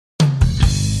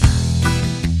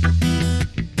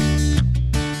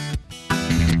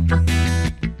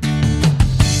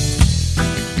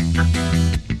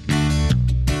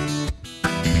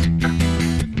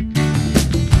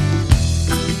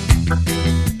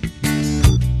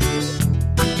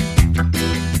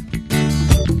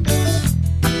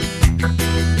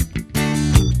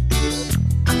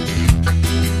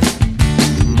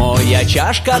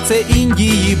чашка – це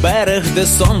Індії, берег, де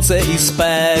сонце і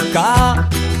спека.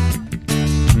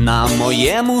 На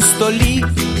моєму столі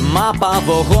мапа,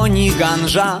 вогонь і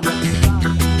ганжа.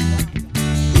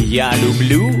 Я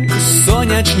люблю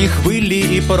сонячні хвилі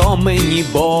і промені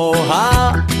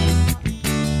Бога.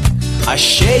 А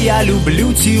ще я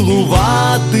люблю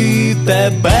цілувати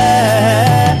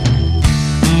тебе,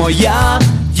 моя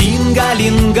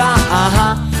тінгалінга,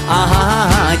 ага,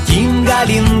 ага,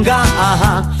 тінгалінга,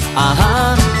 ага,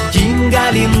 ага,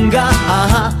 тінгалінга,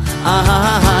 ага,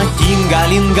 ага,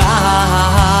 тінгалінга,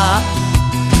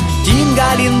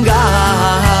 тінгалінга.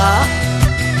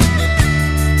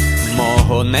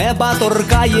 Мого неба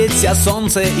торкається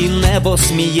сонце і небо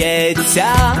сміється,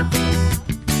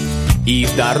 і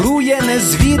дарує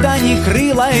незвідані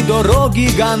крила й дорогі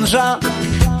ганжа.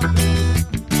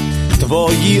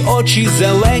 Твої очі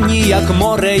зелені, як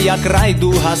море, як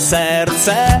райдуга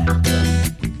серце,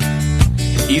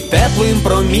 і теплим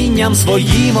промінням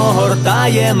своїм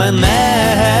огортає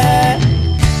мене,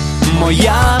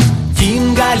 моя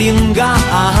тінгалінга,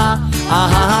 ага,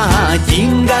 ага,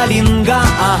 тінгалінга,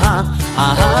 ага,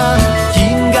 ага,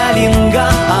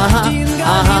 тінгалінга, ага,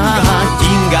 ага,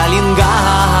 тінгалінга,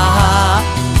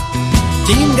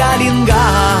 тінгалінга.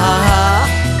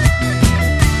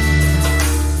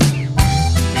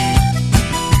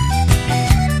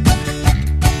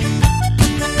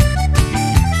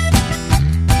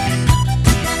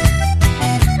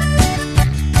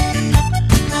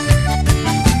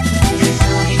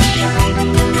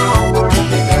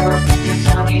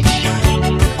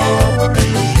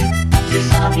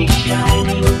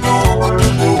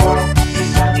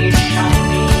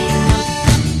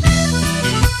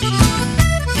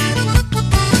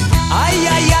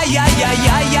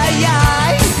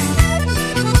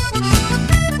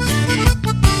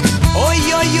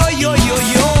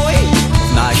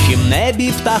 В нашім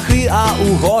небі птахи, а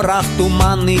у горах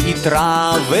тумани і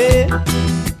трави.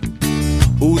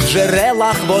 У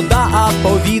джерелах вода, а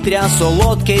повітря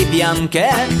солодке й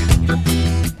п'янке.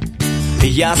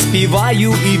 Я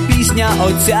співаю, і пісня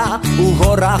оця у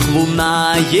горах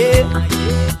лунає.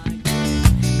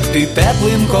 Ти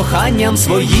теплим коханням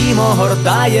своїм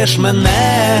огортаєш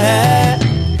мене,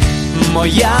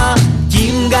 моя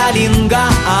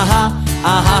тінгалінга, ага,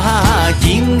 ага,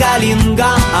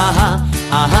 тінгалінга, ага,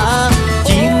 ага,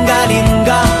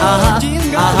 тінгалінга, ага,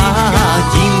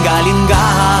 ага, тінгалінга,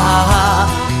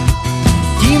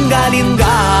 тінгалінга.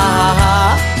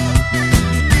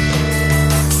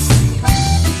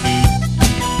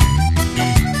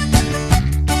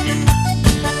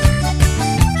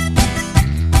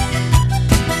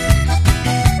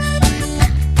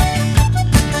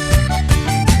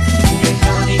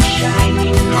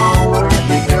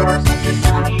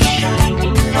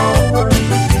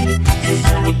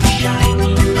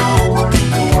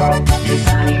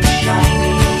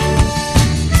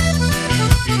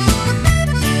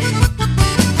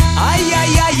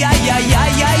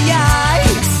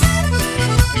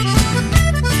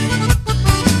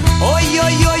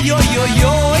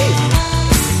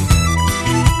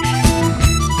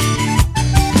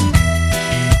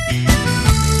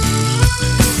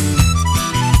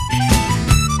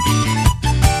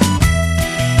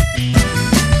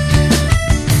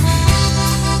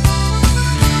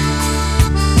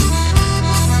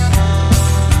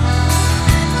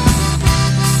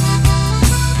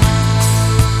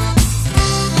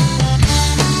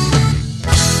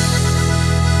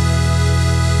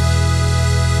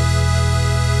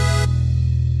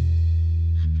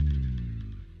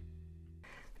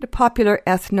 Popular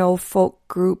ethno-folk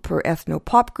group or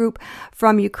ethno-pop group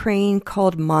from Ukraine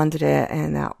called Mandre,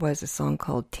 and that was a song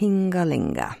called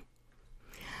Tingalinga.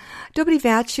 Добрий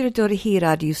вечір, дорогі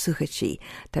радіослухачі,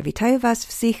 та вітаю вас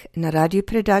всіх на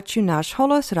радіопередачу «Наш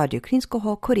голос» Радіо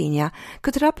Українського коріння,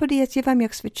 котра подається вам,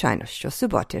 як звичайно,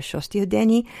 щосуботи о 6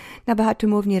 годині на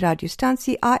багатомовній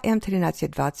радіостанції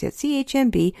AM1320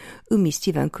 CHMB у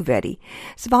місті Ванкувері.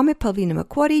 З вами Павліна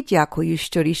Макворі, дякую,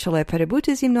 що рішили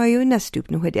перебути зі мною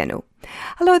наступну годину.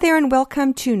 Hello there and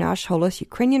welcome to Nash Holos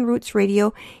Ukrainian Roots Radio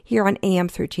here on AM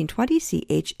 1320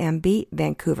 CHMB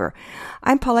Vancouver.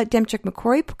 I'm Paulette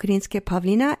Demchuk-McCrory, Pukarinske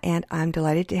Pavlina, and I'm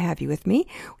delighted to have you with me.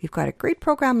 We've got a great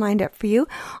program lined up for you.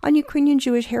 On Ukrainian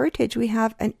Jewish heritage, we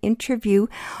have an interview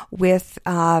with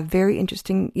a very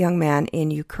interesting young man in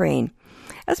Ukraine.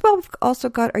 As well, we've also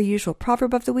got our usual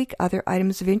proverb of the week, other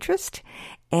items of interest,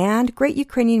 and great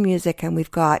Ukrainian music. And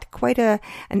we've got quite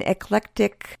an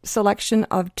eclectic selection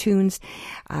of tunes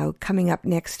coming up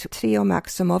next. Trio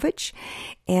Maximovich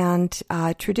and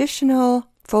traditional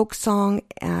folk song,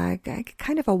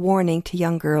 kind of a warning to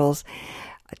young girls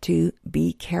to be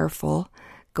careful,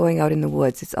 going out in the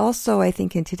woods. It's also, I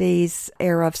think, in today's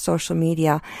era of social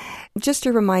media, just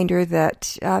a reminder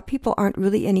that people aren't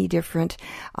really any different.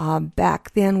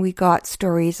 Back then, we got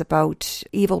stories about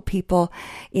evil people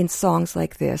in songs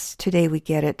like this. Today, we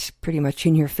get it pretty much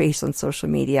in your face on social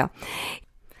media.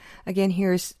 Again,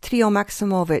 here's Trio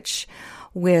Maksimovic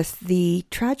with the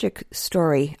tragic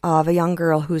story of a young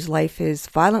girl whose life is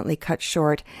violently cut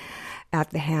short at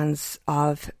the hands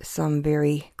of some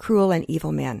very cruel and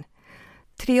evil men.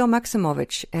 Trio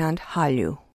Maksimovic and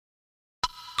Halju.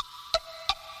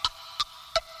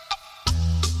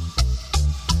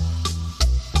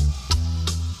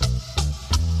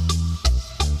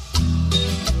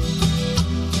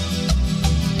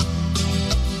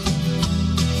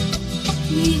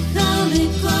 Їхали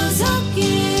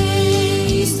козаки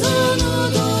із Дону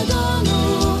до Дону,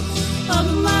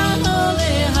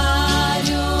 обманули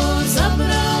Галю,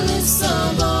 забрали з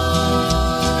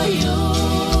собою.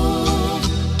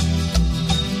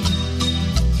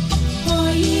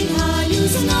 Поїдь, Галю, з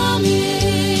нами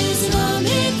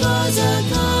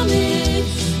козаками,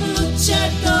 лучше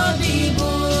тобі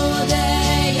буде,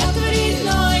 як в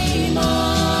рідної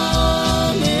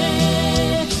мами.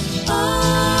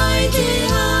 Ой, ти,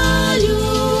 Галю,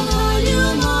 Галю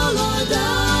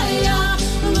молодая,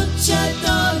 лучше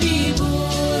тобі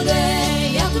буде,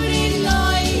 як в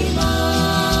рідної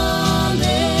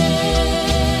мами.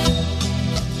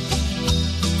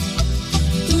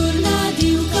 Дурна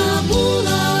дівка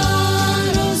була,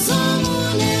 розуму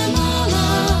не мала,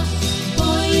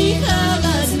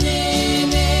 поїхала з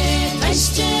ними, та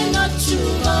ще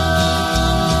ночувала.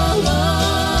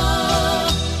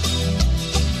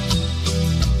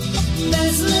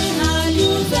 Везли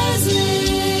Галю, везли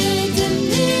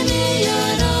темними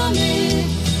ярами,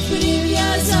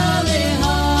 прив'язали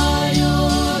Галю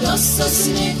до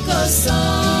сосни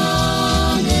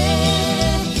косами.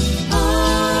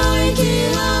 Ой, ти,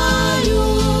 Галю,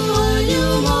 Галю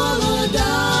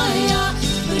молодая,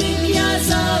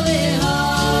 прив'язали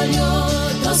Галю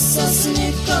до сосни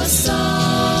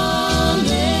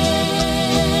косами.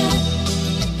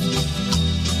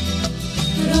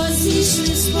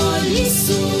 Розійшлись по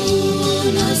лісу,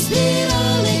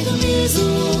 назбирали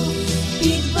хмизу,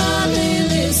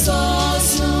 підпалили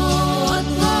сосну от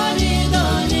гори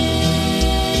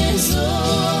донизу.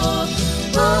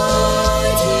 Ой,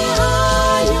 ти,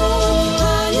 Галю,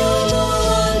 Галю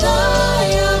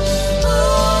молодая,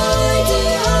 ой, ти,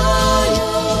 Галю,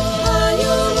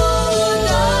 Галю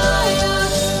молодая,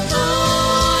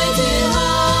 ой, ти,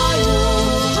 Галю,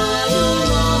 Галю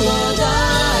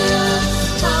молодая,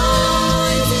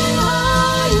 ой, ти,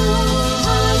 Галю,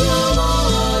 Галю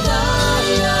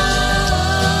молодая.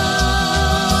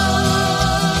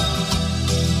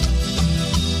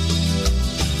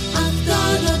 А хто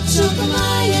дочок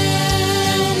має,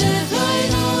 нехай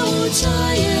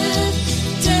научає,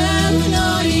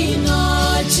 темної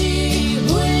ночі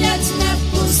гулять не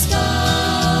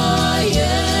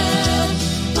пускає.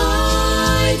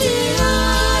 Ой, ти,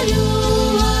 Галю,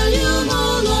 Галю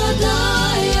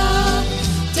молодая,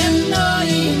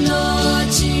 темної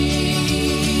ночі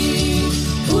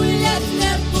гулять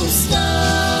не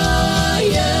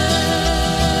пускає.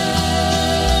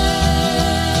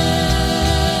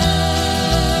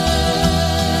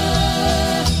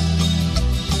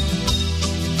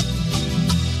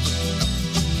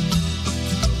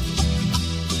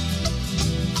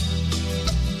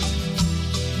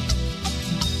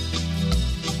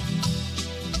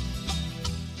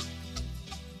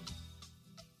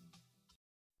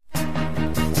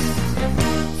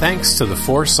 Thanks to the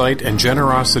foresight and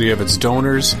generosity of its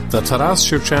donors, the Taras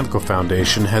Shevchenko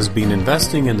Foundation has been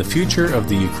investing in the future of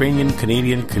the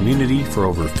Ukrainian-Canadian community for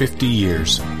over 50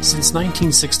 years. Since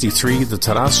 1963, the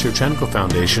Taras Shevchenko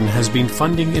Foundation has been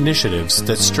funding initiatives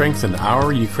that strengthen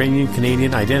our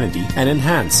Ukrainian-Canadian identity and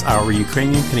enhance our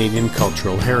Ukrainian-Canadian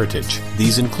cultural heritage.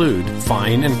 These include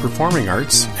fine and performing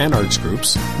arts and arts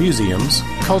groups, museums,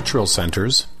 cultural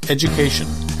centers, education,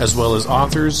 as well as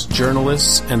authors,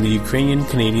 journalists, and the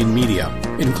Ukrainian-Canadian media,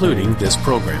 including this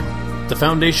program. The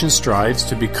foundation strives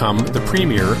to become the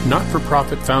premier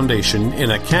not-for-profit foundation in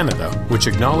Canada, which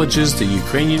acknowledges the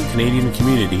Ukrainian-Canadian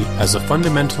community as a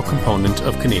fundamental component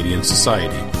of Canadian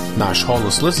society. Nash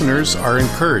Holos listeners are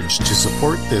encouraged to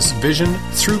support this vision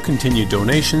through continued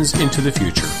donations into the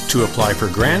future. To apply for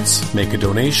grants, make a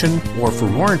donation, or for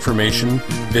more information,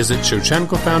 visit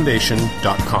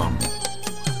ShevchenkoFoundation.com.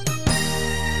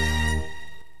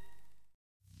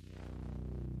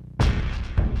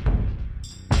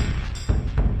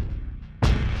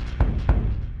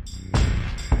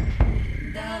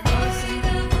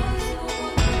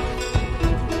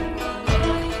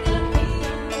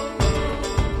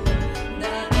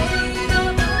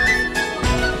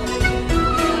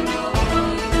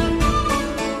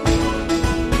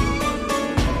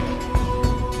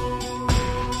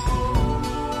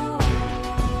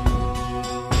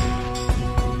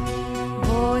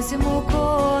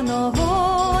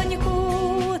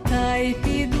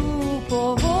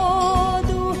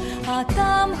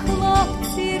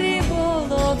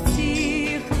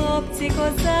 хлопці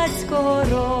козацького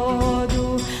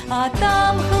роду, а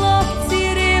там хлопці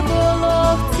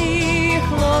риболовці,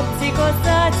 хлопці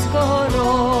козацького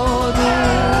роду.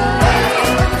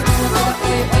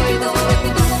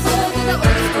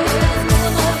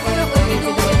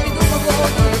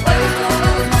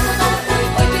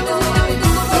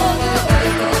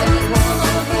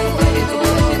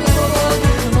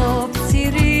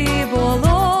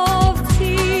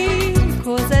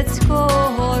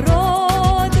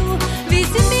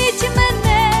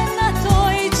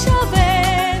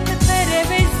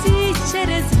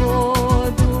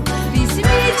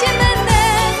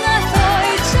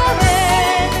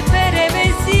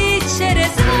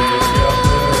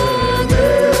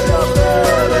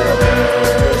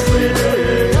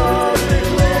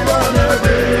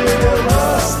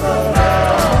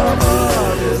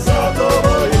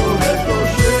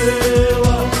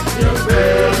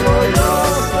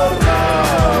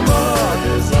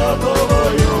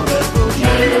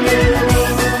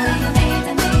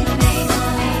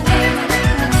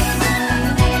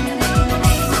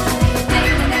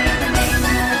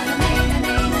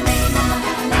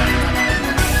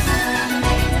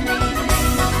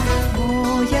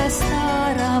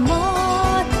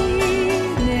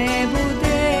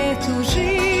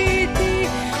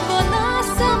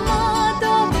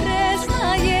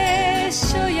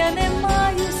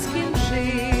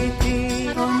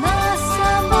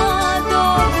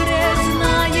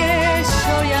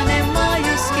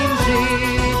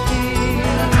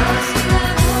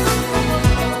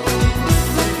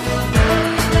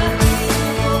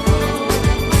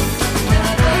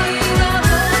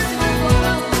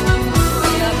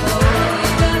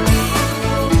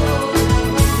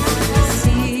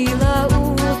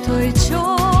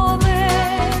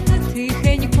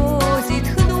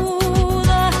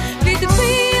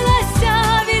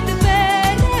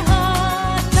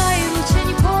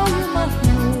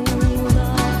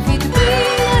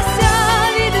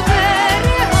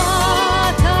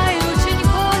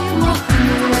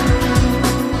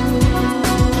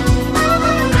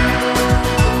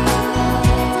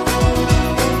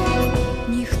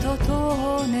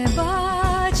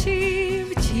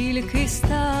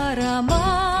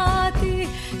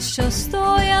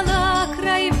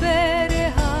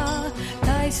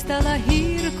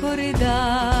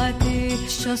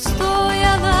 Що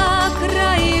стояла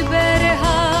край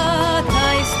берега,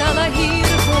 та й стала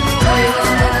гірко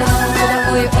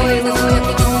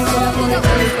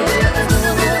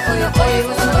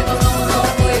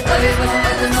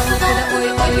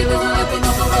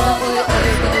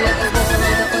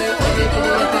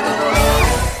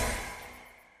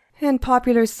And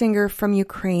popular singer from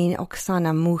Ukraine,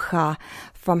 Oksana Mukha,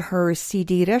 from her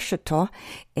CD Resheto,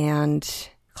 and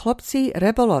Chlopci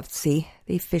Rybolovci,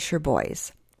 the Fisher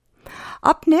Boys.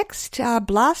 Up next,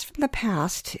 Blast from the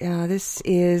Past. This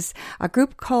is a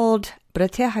group called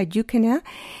Bratia Hajdukina,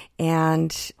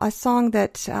 and a song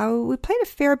that we played a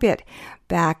fair bit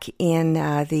back in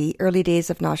the early days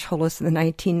of Nash Holos in the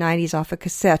 1990s off a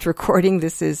cassette recording.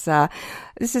 This is a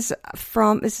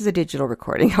digital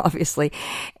recording, obviously,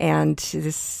 and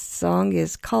this song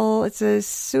is called, it's a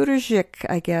Surzhyk,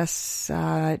 I guess,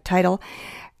 title,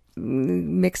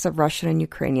 mix of Russian and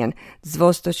Ukrainian.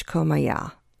 Zvostochko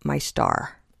Moya, my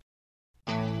star.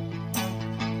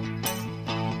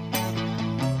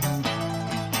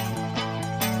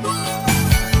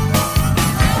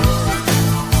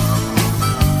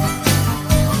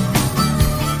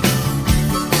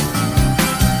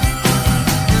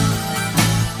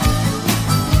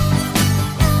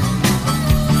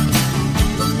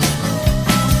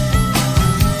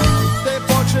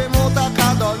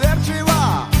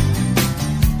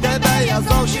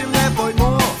 Зовсім не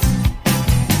пойму,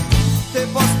 ти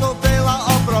поступила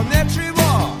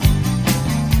опрометчиво,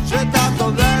 чи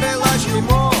тато вірила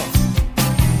йому,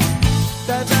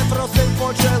 тебе просив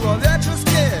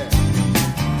по-чоловічески,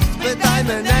 спитай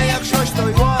мене, як щось то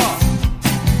його,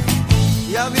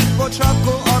 я від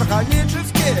початку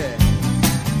органічески,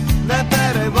 не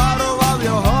переварував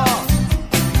його,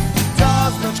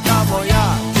 зозначка моя,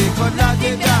 тільки для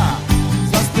тебе,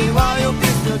 заспіваю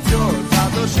пісню цю,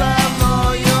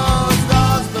 задушевною,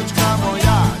 зв'язочка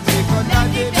моя, тільки для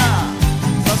тебе,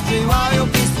 заспіваю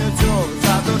пісню цю,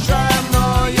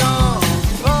 задушевною.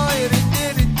 Ой,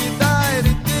 рідні,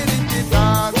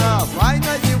 дага,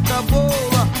 файна дівка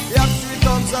була, як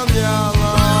цвітом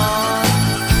зав'яла.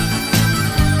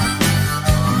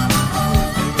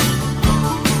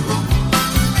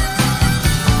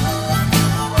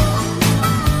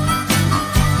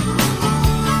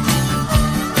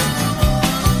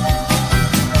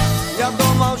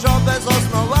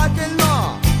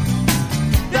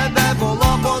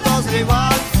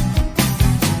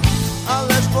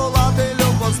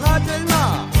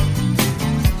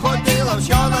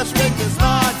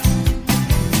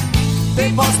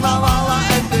 Ти познавала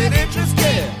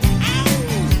емпіричні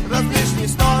розличні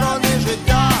сторони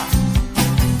життя.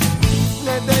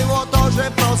 Не диво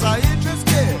тоже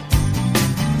прозаїчні,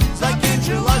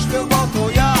 закінчила ж любов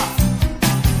твоя.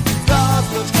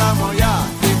 Зв'язочка моя,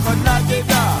 тихо для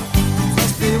тебя,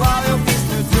 заспіваю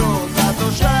пісню цю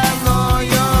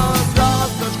задушевною.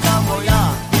 Зв'язочка моя,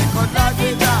 тихо для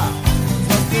тебя,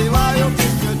 заспіваю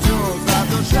пісню цю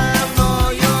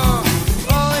задушевною.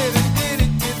 Ой,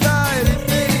 рі-рі-рі-дай,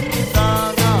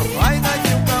 рі-рі-рі-дай, файна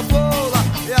дівка була,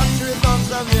 як цвітом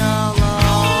зав'яла.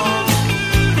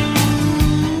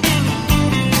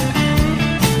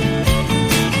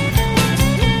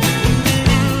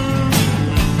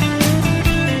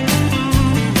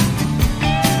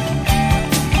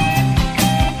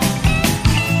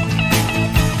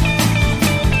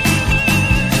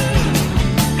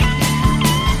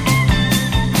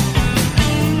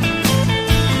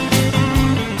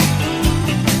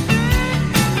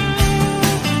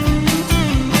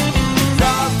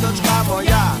 Зв'язочка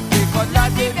моя, тихо для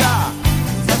тебя,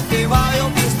 заспіваю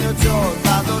пісню цю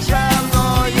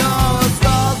задушевною.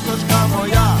 Зв'язочка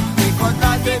моя, тихо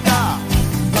для тебя,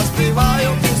 заспіваю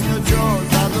пісню цю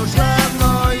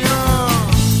задушевною.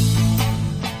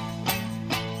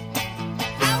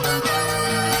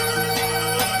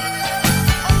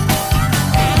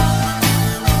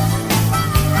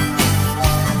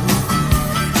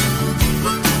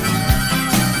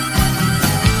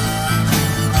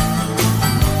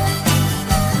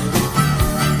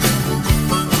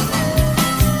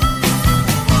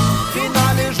 В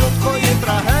фіналі жуткої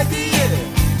трагедії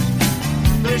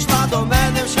прийшла до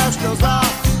мене вся в сльозах.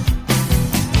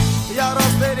 Я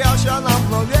розтерявся на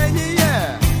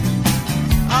мгновення,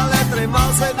 але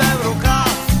тримав себе в руках.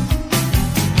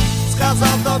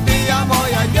 Сказав тобі я,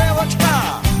 моя дівочка,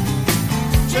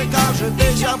 чекав, що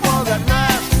ти ще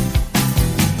повернеш.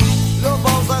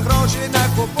 Любов за гроші не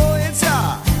купується,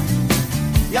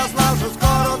 я знав, що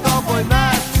скоро то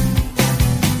поймеш.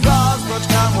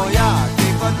 Зв'язочка моя,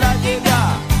 тихо для тебя,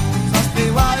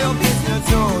 заспіваю пісню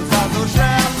цю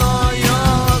задушевною.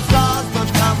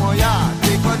 Зв'язочка моя,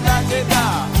 тихо для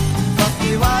тебя,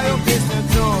 заспіваю пісню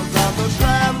цю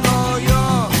задушевною.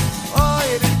 Ой,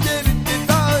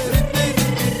 рі-рі-рі-дай,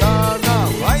 рі-рі-рі-дай,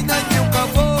 файна дівка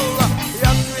була,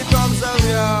 як цвітом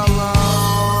зав'яла.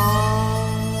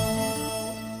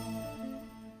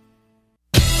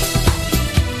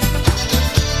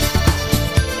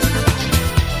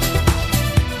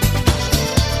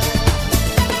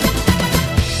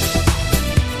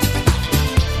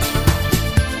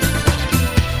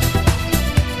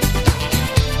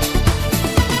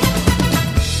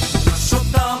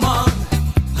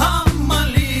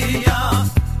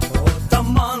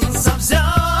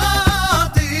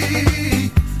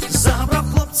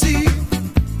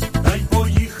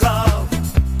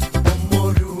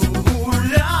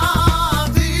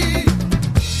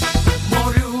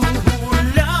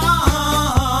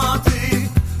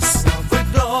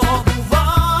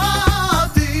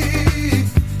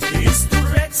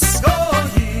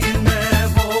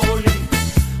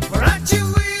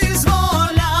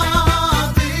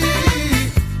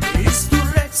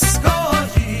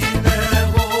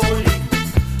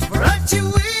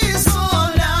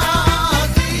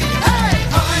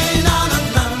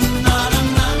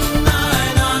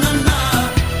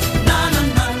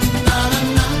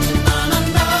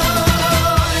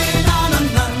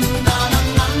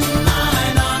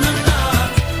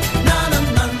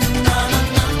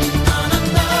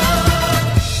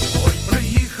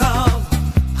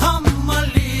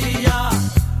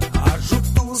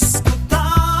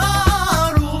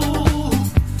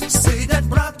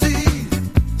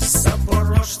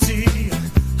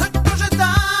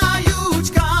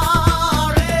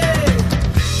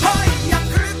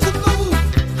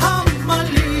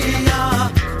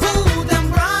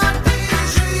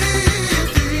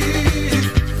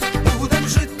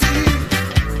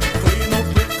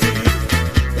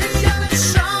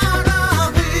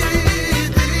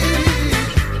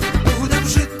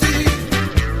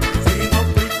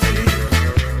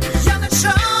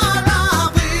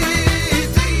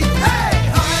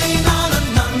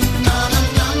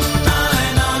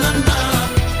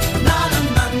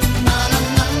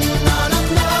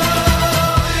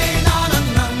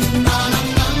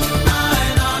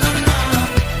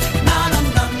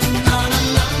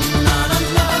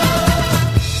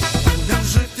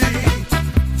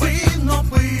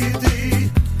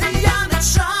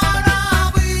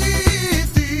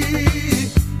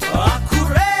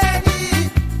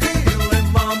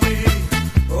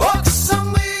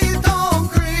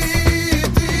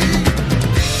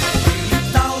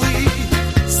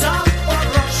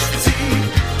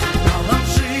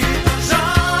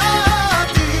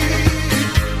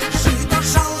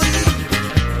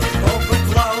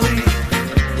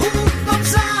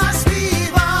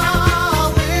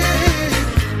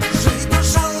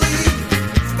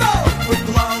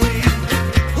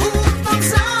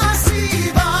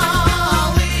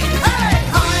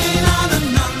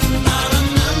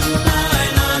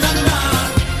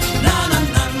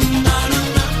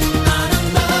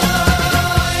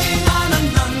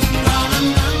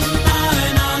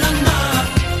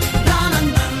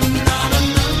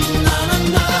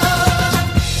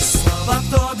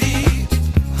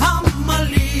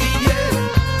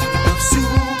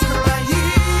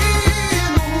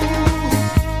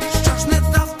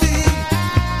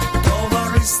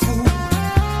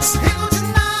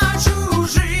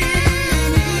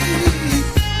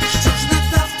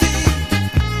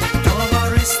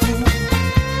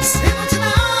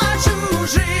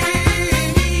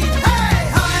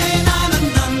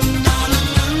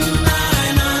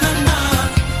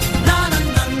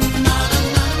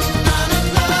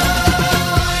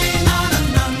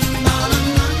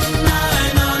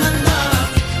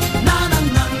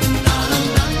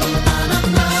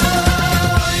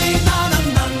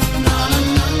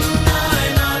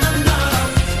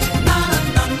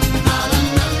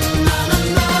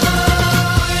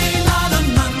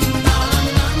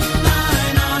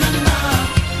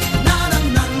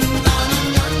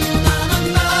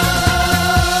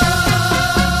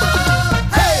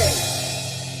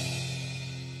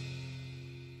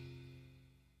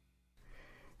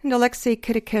 listened to Alexei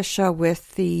Kirikesha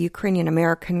with the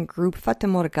Ukrainian-American group Fata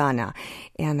Morgana,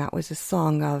 and that was a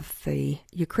song of the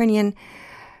Ukrainian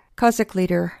Cossack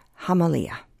leader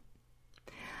Hamalia.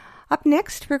 Up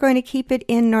next, we're going to keep it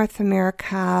in North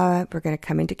America. We're going to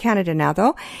come into Canada now,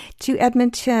 though, to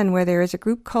Edmonton, where there is a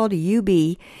group called UB,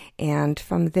 and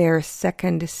from their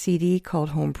second CD called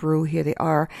Homebrew, here they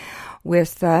are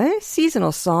with a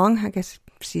seasonal song, I guess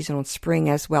seasonal spring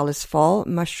as well as fall.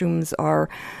 Mushrooms are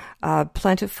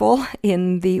plentiful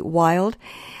in the wild.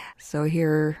 So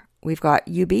here we've got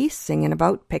UB singing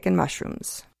about picking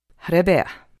mushrooms. Hrebe.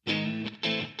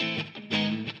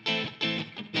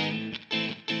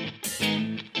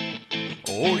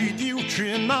 Ой,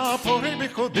 дівчина по гриби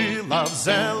ходила, в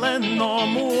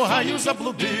зеленому гаю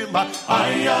заблудила, а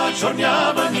я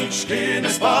чорнява нічки не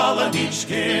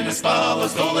спала,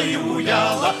 з долею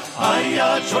гуляла, а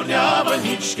я чорнява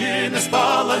нічки не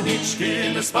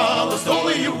спала, з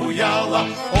долею гуляла.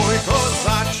 Ой,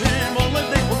 козачі,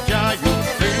 молодий путяю,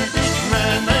 прийдіть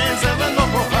мене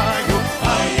зеленого гаю,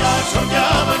 а я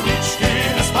чорнява нічки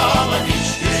не спала,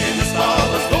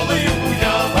 з долею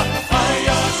гуляла, а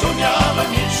я чорнява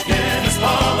нічки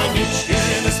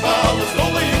не спала, з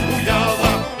долею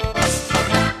гуляла.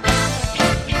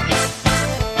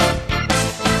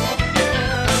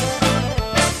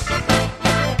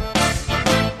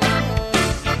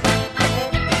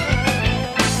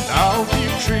 Дав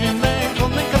дівчини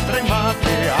коника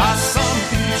тримати, а сам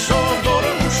пішов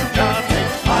дорогу шукати,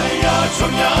 а я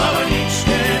чорнява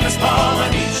нічки не спала,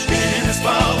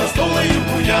 з долею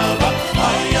гуляла, а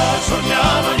я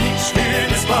чорнява нічки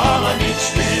не спала,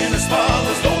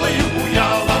 з долею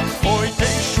гуляла. Ой, ти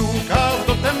шукав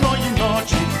до темної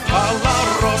ночі, пала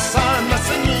роса на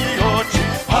сині очі,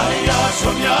 а я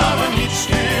чорнява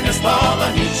нічки не спала,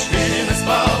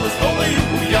 з долею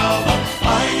гуляла,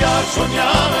 а я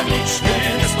чорнява нічки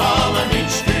не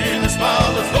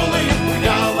спала, з долею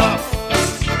гуляла.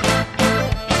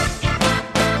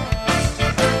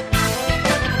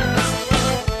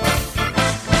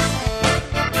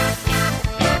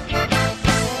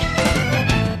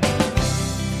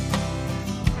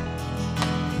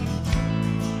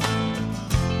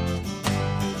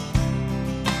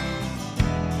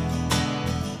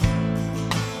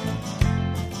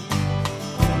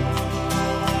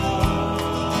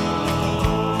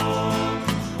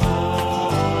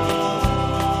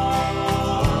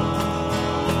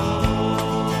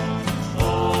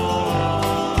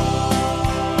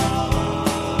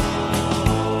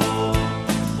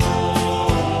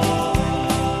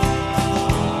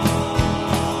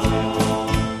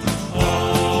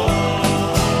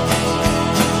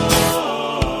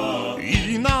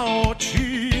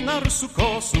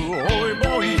 Ой,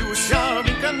 боюся,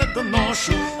 віка не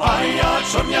доношу, а я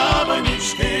чорнява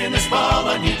нічки не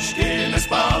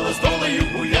спала, з долею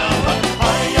гуляла,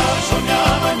 а я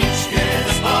чорнява нічки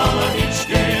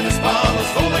не спала,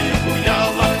 з долею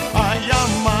гуляла, а я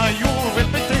маю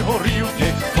випити горілки,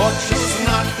 хочу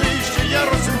знати, що я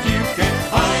розумівки,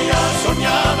 а я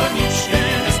чорнява нічки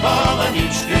не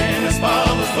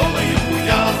спала, з долею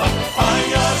гуляла, а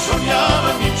я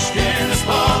чорнява нічки не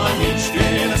спала,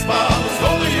 з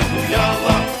долею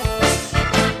гуляла.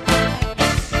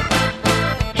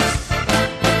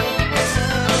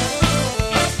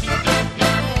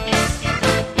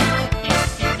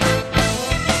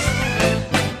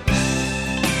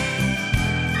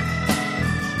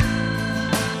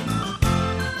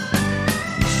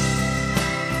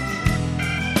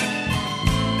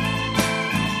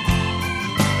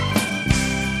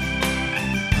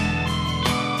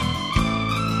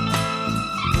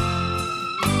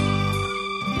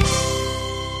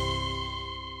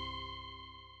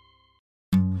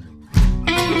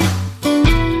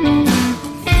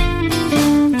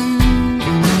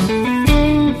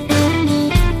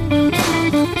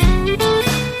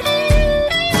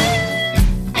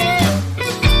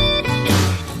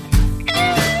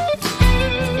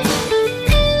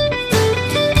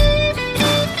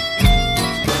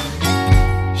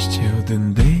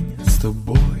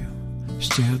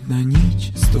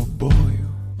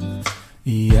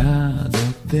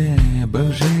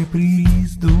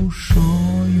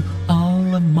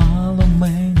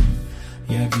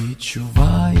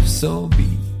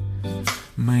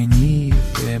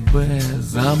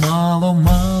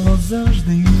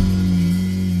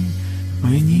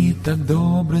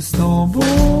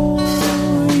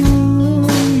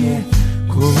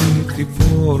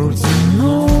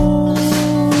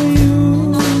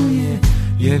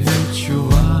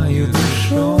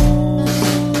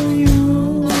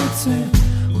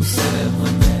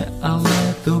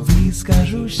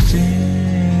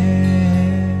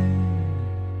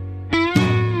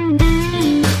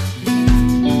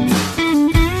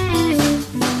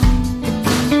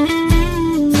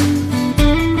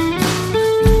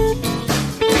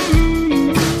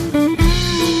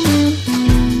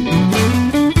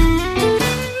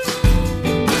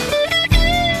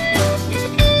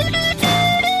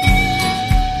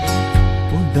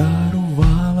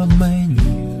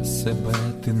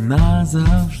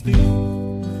 назавжди,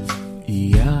 і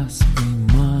я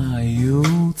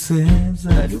сприймаю це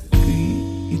залюбки.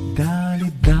 І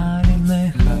далі, далі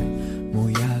нехай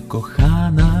моя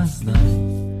кохана знай,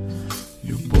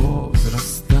 любов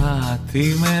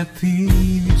зростатиме, ти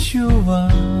відчувай,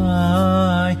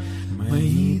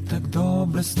 мені так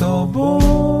добре з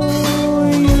тобою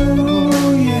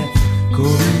є,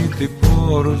 коли ти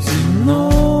поруч зі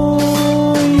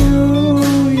мною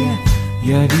є,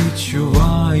 я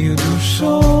відчуваю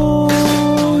душою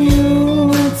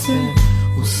це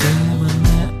усе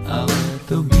мене, але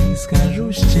тобі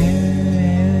скажу ще.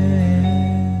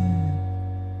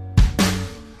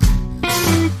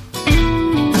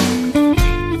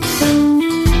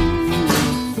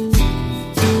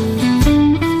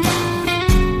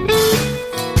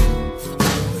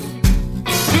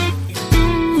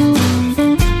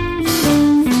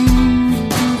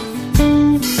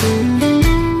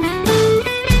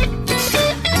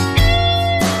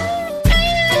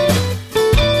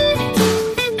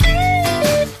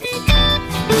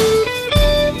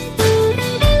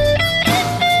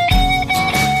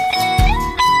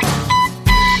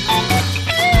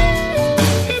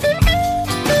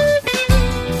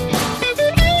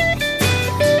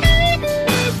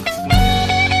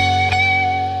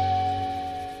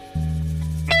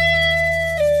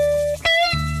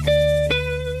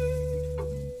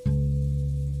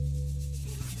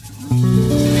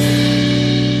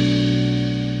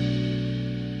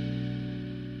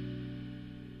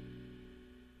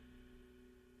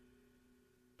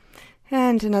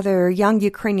 And another young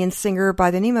Ukrainian singer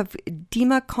by the name of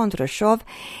Dima Kondrashov,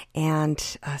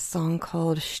 and a song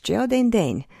called Ще один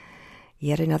день,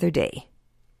 Yet Another Day.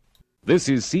 This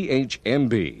is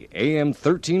CHMB, AM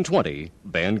 1320,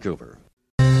 Vancouver.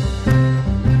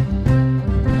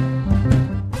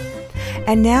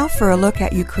 And now for a look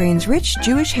at Ukraine's rich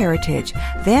Jewish heritage,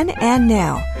 then and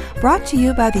now, brought to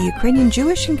you by the Ukrainian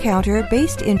Jewish Encounter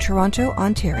based in Toronto,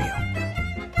 Ontario.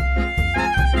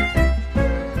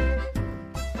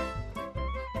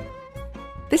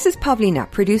 This is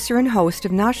Pavlina, producer and host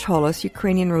of Nash Holos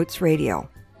Ukrainian Roots Radio.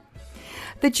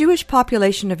 The Jewish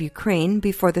population of Ukraine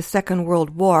before the Second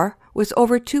World War was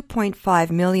over 2.5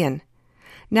 million.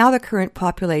 Now the current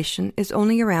population is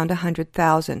only around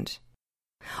 100,000.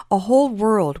 A whole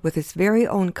world with its very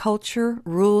own culture,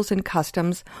 rules, and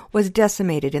customs was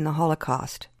decimated in the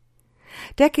Holocaust.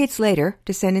 Decades later,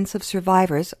 descendants of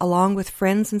survivors, along with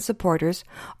friends and supporters,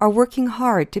 are working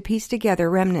hard to piece together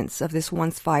remnants of this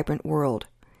once vibrant world.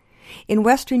 In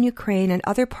western Ukraine and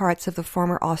other parts of the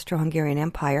former Austro-Hungarian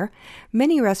Empire,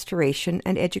 many restoration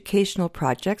and educational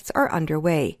projects are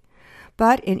underway.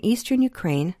 But in eastern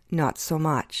Ukraine, not so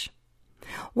much.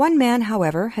 One man,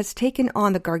 however, has taken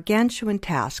on the gargantuan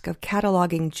task of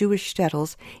cataloging Jewish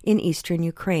shtetls in eastern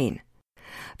Ukraine.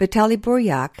 Vitaly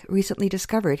Buryak recently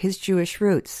discovered his Jewish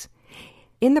roots.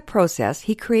 In the process,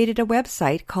 he created a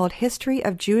website called History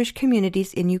of Jewish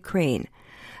Communities in Ukraine.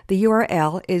 The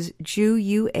URL is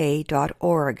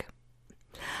jewua.org.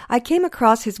 I came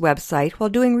across his website while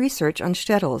doing research on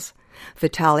shtetls.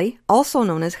 Vitaly, also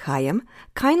known as Chaim,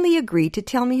 kindly agreed to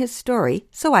tell me his story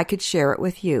so I could share it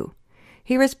with you.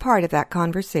 Here is part of that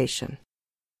conversation.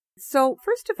 So,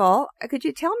 first of all, could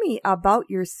you tell me about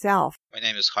yourself? My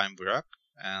name is Chaim Buryak,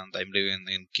 and I'm living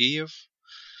in Kiev.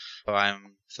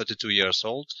 I'm 32 years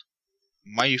old.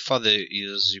 My father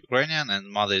is Ukrainian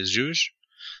and mother is Jewish.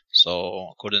 So,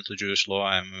 according to Jewish law,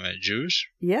 I'm Jewish.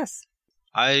 Yes.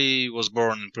 I was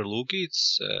born in Preluki,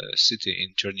 it's a city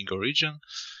in Chernihiv region.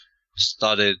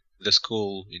 Studied the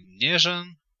school in Nezhin,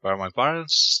 where my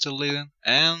parents still live,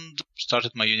 and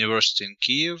started my university in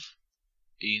Kiev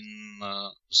in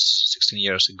 16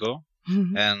 years ago.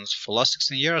 Mm-hmm. And for the last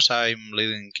 16 years, I'm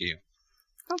living in Kiev.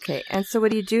 Okay, and so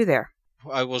what do you do there?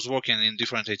 I was working in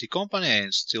different IT companies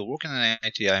and still working in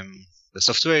IT. I'm a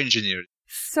software engineer.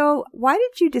 So why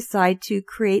did you decide to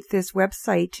create this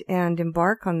website and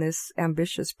embark on this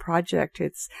ambitious project?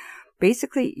 It's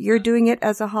basically, you're doing it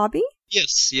as a hobby?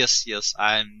 Yes.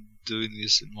 I'm doing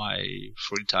this in my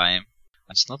free time.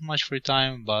 It's not much free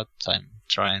time, but I'm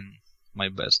trying my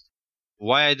best.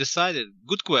 Why I decided?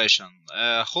 Good question.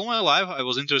 All my life I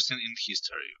was interested in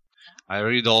history. I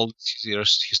read all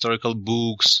historical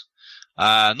books.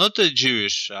 Not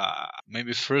Jewish.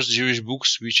 Maybe first Jewish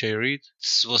books which I read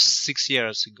was 6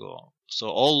 years ago. So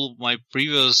all my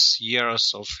previous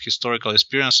years of historical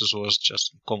experiences was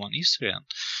just common history and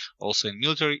also in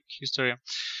military history.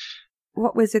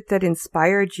 What was it that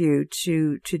inspired you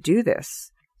to do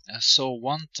this? So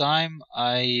one time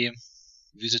I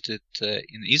visited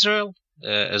in Israel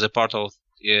as a part of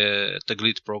the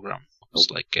Taglit program. It's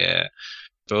like a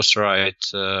birthright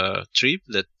trip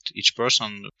that each person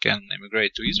can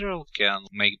immigrate to Israel, can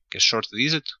make a short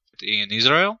visit in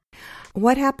Israel.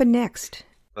 What happened next?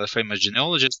 The famous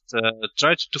genealogist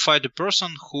tried to find a person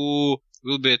who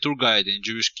will be a tour guide in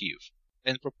Jewish Kiev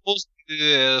and proposed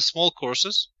small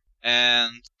courses.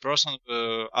 And person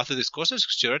after these courses,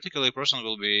 theoretically, a person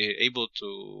will be able to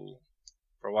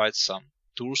provide some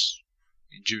tours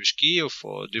in Jewish Kiev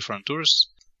for different tours.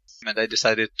 And I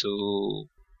decided to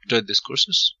join these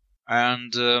courses.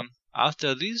 And after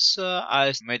this,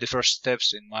 I made the first steps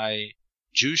in my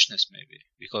Jewishness, maybe,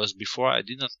 because before I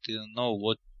didn't know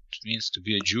what it means to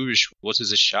be a Jewish. What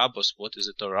is a Shabbos? What is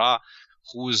a Torah?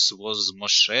 Whose was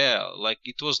Moshe? Like,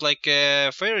 it was like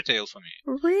a fairy tale for me.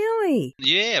 Really?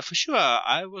 Yeah, for sure.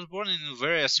 I was born in a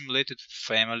very assimilated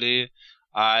family.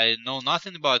 I know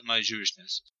nothing about my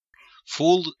Jewishness.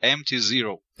 Full empty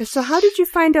zero. So how did you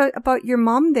find out about your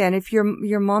mom then, if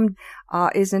your mom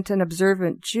isn't an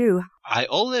observant Jew? I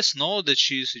always know that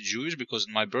she is Jewish because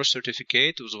in my birth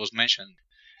certificate it was mentioned.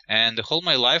 And the whole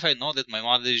my life I know that my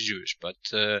mother is Jewish. But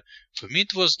for me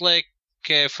it was like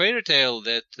a fairy tale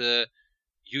that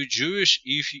you're Jewish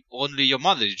if only your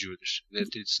mother is Jewish, that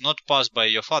it's not passed by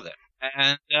your father.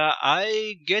 And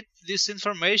I get this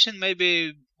information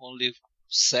maybe only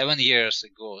 7 years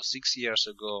ago, 6 years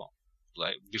ago.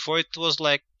 Like before, it was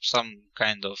like some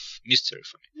kind of mystery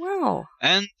for me. Wow!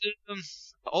 And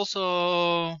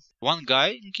also, one guy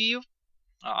in Kiev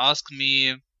asked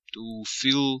me to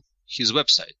fill his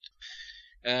website.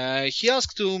 He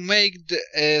asked to make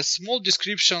small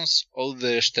descriptions of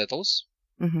the shtetls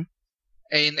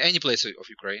in any place of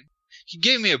Ukraine. He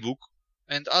gave me a book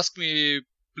and asked me,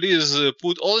 please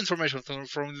put all information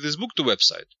from this book to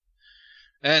website.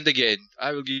 And again,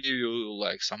 I will give you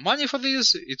like some money for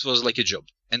this. It was like a job.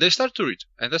 And I started to read.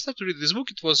 This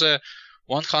book. It was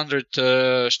 100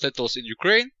 shtetls in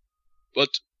Ukraine, but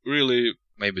really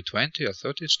maybe 20 or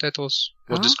 30 shtetls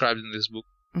was described in this book.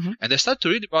 And I started to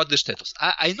read about the shtetls.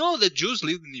 I know that Jews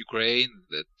lived in Ukraine,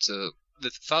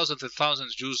 that thousands and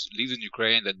thousands of Jews lived in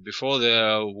Ukraine, that before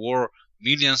the war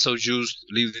millions of Jews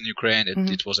lived in Ukraine, and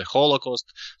it was a Holocaust.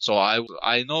 So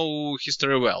I know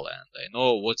history well, and I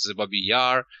know what's the Babi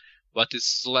Yar, but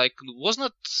it's like, it was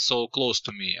not so close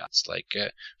to me. It's like,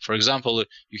 for example,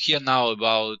 you hear now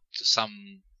about some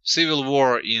civil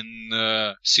war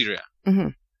in Syria.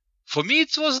 For me,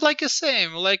 it was like the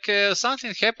same, like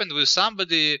something happened with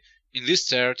somebody in this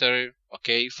territory.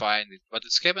 Okay, fine, but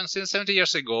it's happened since 70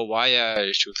 years ago. Why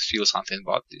I should feel something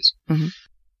about this?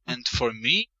 And for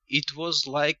me, it was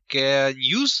like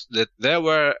news that there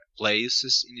were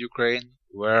places in Ukraine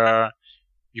where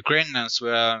Ukrainians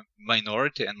were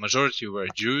minority and majority were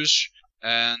Jewish,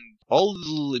 and all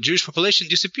the Jewish population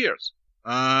disappeared.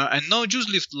 And no Jews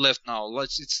left now.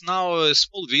 It's now a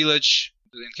small village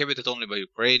inhabited only by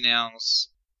Ukrainians,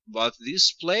 but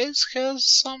this place has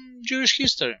some Jewish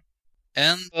history.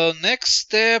 And the next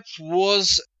step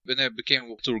was when I became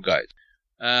a tour guide.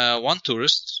 One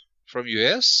tourist from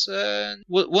US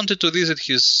wanted to visit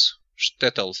his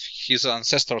shtetl, his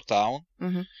ancestral town,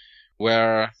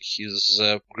 where his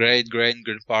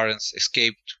great-grandparents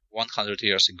escaped 100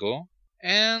 years ago,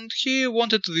 and he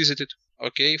wanted to visit it.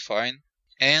 Okay, fine.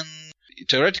 And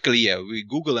theoretically, yeah, we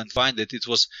Google and find that it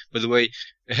was, by the way,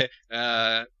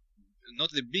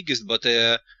 not the biggest, but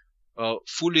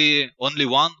only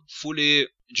one fully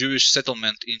Jewish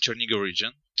settlement in Chernihiv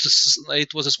region.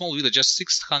 It was a small village, just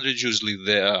 600 Jews lived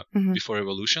there before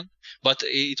revolution, but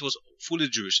it was fully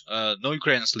Jewish. No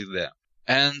Ukrainians lived there.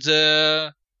 And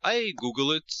I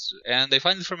Google it, and I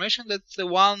find information that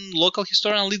one local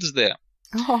historian lives there.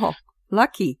 Oh,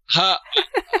 lucky.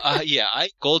 Yeah, I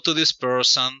called to this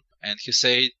person, and he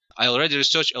said, I already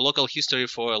researched a local history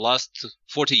for the last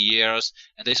 40 years,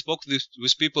 and I spoke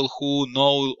with people who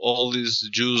know all these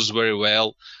Jews very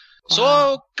well. Wow.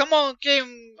 So, come on,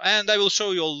 came, and I will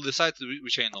show you all the sites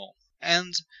which I know.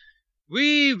 And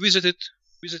we visited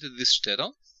this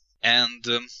shtetl, and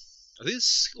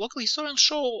this local historian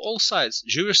show all sites.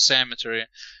 Jewish cemetery,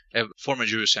 a former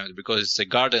Jewish cemetery, because it's a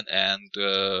garden and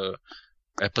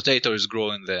a potato is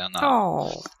growing there now.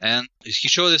 Oh. And he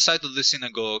showed the site of the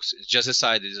synagogues. It's just a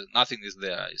site. Nothing is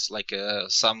there. It's like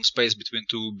some space between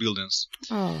two buildings.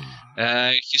 Oh.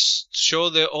 He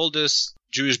showed the oldest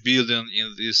Jewish building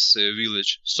in this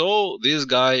village. So this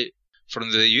guy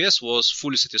from the US was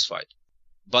fully satisfied.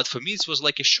 But for me, it was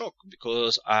like a shock,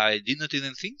 because I did not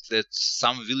even think that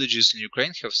some villages in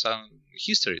Ukraine have some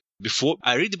history. Before,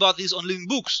 I read about this only in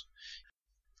books.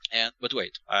 But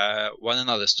wait, one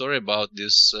another story about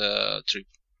this trip.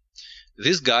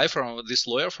 This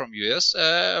lawyer from US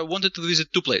wanted to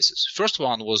visit two places. First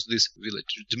one was this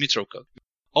village, Dmitrovka.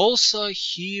 Also,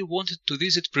 he wanted to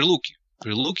visit Priluki.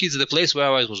 Priluki is the place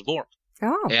where I was born.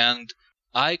 Oh. And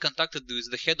I contacted with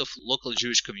the head of local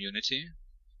Jewish community,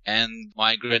 and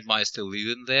my grandma is still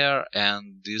living there,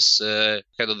 and this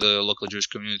head of the local Jewish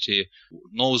community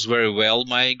knows very well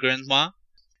my grandma,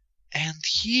 and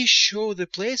he showed the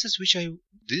places which I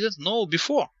didn't know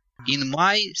before in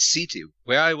my city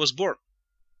where I was born.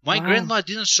 My grandma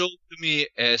didn't show to me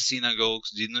a synagogue,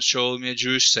 didn't show me a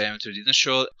Jewish cemetery, didn't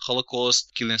show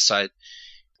Holocaust killing site.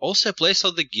 Also a place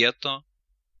of the ghetto.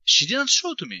 She didn't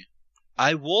show to me.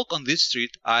 I walk on this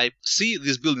street, I see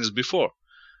these buildings before,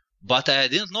 but I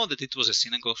didn't know that it was a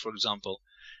synagogue, for example.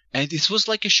 And it was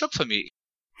like a shock for me.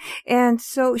 And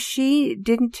so she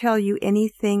didn't tell you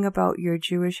anything about your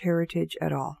Jewish heritage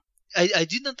at all? I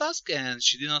didn't ask, and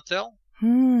she did not tell.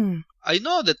 I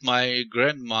know that my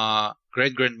grandma,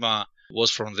 great-grandma, was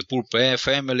from the poor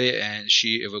family, and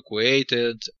she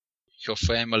evacuated her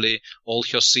family, all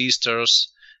her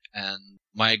sisters, and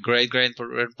my great-grandpa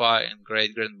and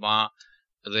great-grandma,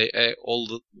 they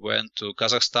all went to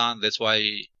Kazakhstan. That's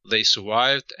why they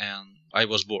survived, and I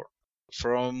was born.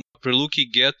 From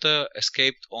Priluki ghetto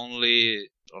escaped only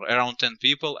around 10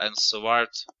 people, and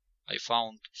survived, I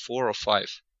found 4 or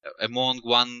 5 among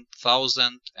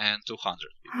 1,200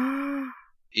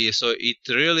 people. So it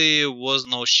really was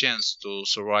no chance to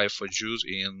survive for Jews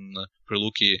in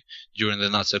Priluki during the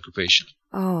Nazi occupation.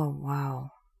 Oh,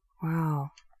 wow.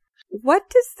 Wow. What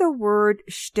does the word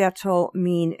shtetl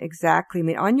mean exactly? I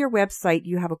mean, on your website,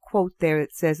 you have a quote there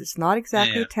that says it's not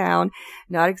exactly a town,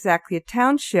 not exactly a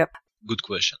township. Good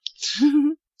question.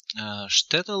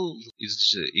 Shtetl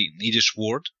is an Yiddish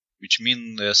word which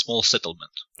means a small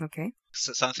settlement. Okay.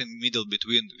 Something middle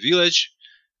between village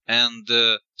and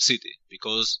city,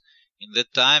 because in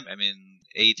that time, I mean,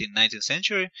 18th, 19th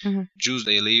century, Jews,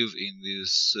 they live in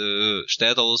these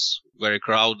shtetls, very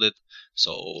crowded.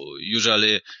 So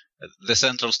usually the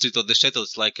central street of the shtetl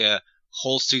is like a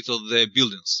whole street of the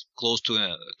buildings, close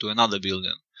to another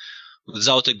building,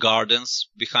 without gardens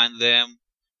behind them,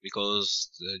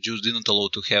 because the Jews didn't allow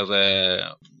to have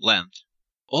land.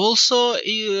 Also,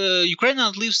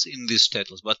 Ukrainian lives in these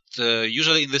shtetls, but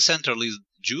usually in the center live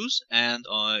Jews, and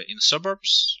in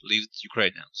suburbs lived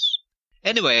Ukrainians.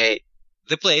 Anyway,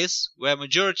 the place where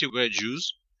majority were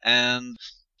Jews, and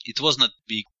it was not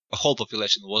big. The whole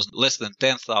population was less than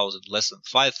 10,000, less than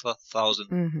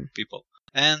 5,000 people.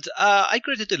 And I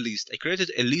created a list. I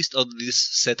created a list of these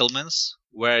settlements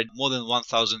where more than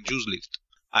 1,000 Jews lived.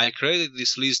 I created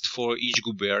this list for each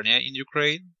gubernia in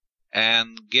Ukraine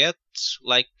and get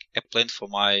like a plan for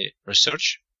my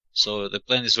research. So the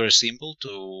plan is very simple,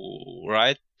 to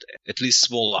write at least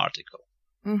small article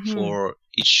for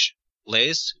each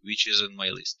place which is in my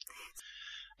list.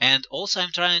 And also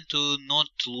I'm trying to not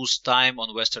lose time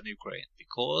on Western Ukraine,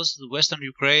 because Western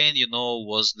Ukraine,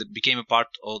 became a part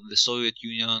of the Soviet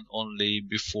Union only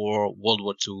before World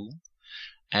War II.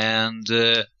 And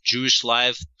Jewish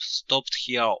life stopped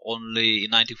here only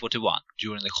in 1941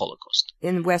 during the Holocaust.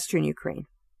 In Western Ukraine.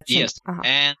 Yes.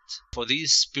 And for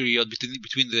this period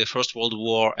between the First World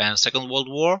War and Second World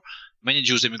War, many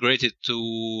Jews immigrated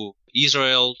to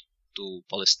Israel, to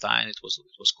Palestine, it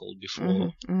was called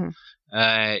before, in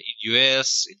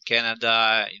US, in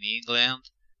Canada, in England,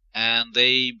 and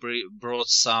they brought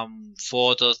some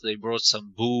photos, they brought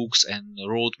some books, and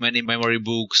wrote many memory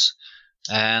books.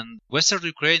 And Western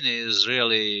Ukraine is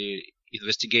really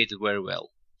investigated very well.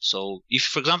 So if,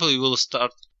 for example, you will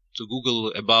start to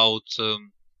Google about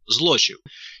Zlochiv,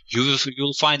 you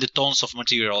will find tons of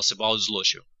materials about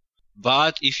Zlochiv.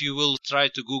 But if you will try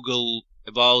to Google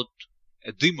about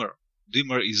Dymyr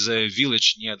is a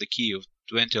village near the Kiev,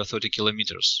 20 or 30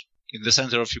 kilometers in the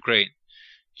center of Ukraine,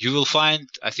 you will find,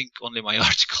 I think, only my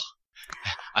article.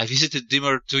 I visited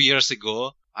Dymyr 2 years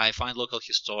ago. I find local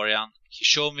historian. He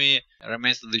showed me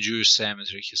remains of the Jewish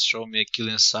cemetery. He showed me a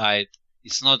killing site.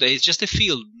 It's just a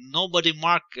field. Nobody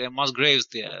marked mass graves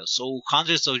there. So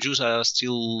hundreds of Jews are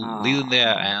still living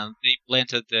there, and they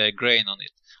planted grain on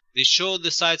it. They showed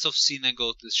the sites of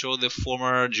synagogue. They showed the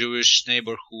former Jewish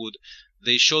neighborhood.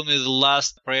 They showed me the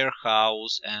last prayer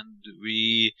house, and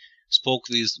we spoke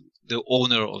with the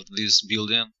owner of this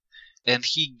building. And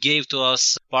he gave to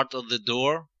us part of the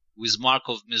door with mark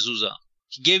of mezuzah.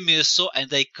 He gave me a saw,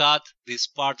 and I cut this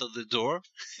part of the door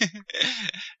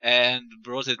and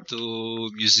brought it to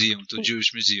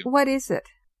Jewish museum. What is it?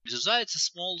 Mezuzah, it's a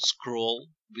small scroll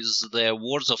with the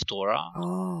words of Torah.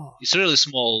 Oh. It's really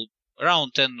small,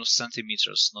 around 10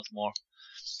 centimeters, not more,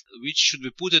 which should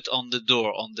be put it on the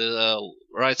door, on the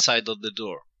right side of the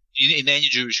door, in any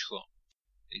Jewish home.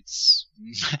 It's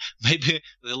maybe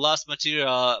the last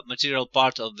material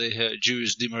part of the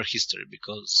Jewish dimmer history,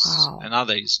 because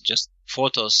another is just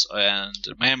photos and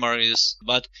memories,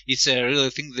 but it's a real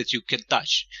thing that you can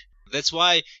touch. That's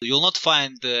why you'll not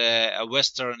find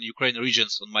Western Ukraine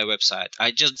regions on my website.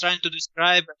 I just trying to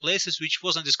describe places which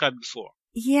wasn't described before.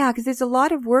 Yeah, because there's a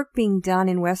lot of work being done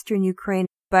in Western Ukraine.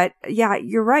 But yeah,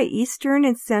 you're right. Eastern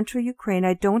and Central Ukraine,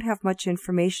 I don't have much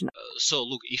information. So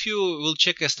look, if you will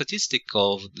check a statistic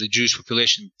of the Jewish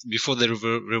population before the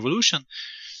revolution,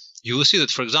 you will see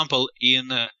that, for example,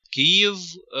 in Kiev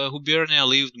gubernia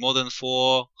lived more than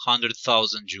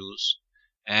 400,000 Jews.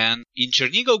 And in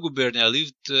Chernigov gubernia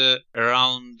lived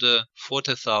around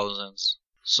 40,000.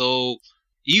 So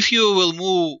if you will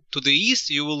move to the east,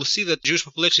 you will see that Jewish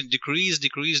population decrease,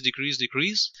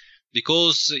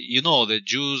 because you know that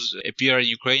Jews appear in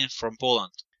Ukraine from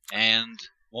Poland. And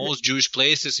most Jewish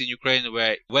places in Ukraine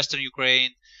were Western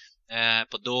Ukraine,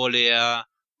 Podolia,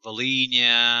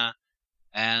 Volhynia,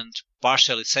 and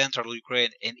partially Central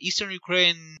Ukraine. And Eastern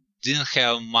Ukraine didn't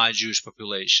have much Jewish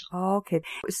population. Okay.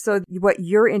 So what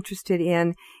you're interested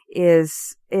in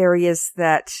is areas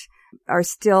that are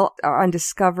still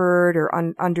undiscovered or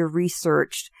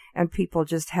under-researched, and people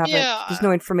just haven't, there's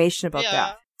no information about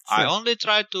that. Sure. I only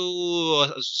tried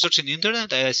to search in the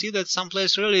internet, and I see that some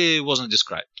place really wasn't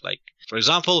described. Like, for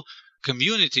example,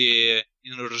 community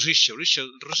in Rozhyshev.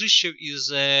 Rozhyshev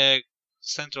is a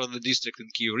center of the district in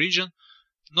Kyiv region,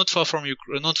 not far from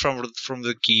not from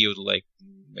the Kyiv, like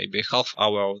maybe half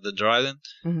hour of the driving.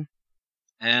 Mm-hmm.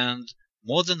 And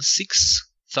more than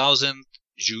 6,000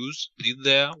 Jews lived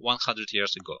there 100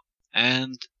 years ago,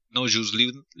 and no Jews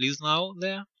live now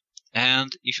there.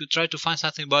 And if you try to find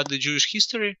something about the Jewish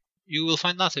history, you will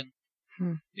find nothing.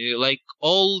 Like,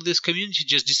 all this community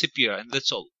just disappear, and that's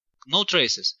all. No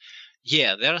traces.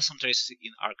 Yeah, there are some traces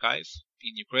in archive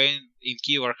in Ukraine. In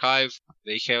Kyiv archive,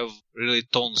 they have really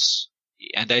tons.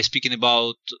 And I'm speaking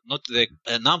about not the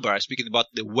number, I'm speaking about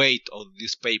the weight of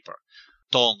this paper.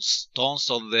 Tons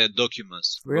of the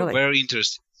documents. Really? Very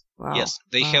interesting. Wow. Yes,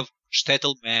 they have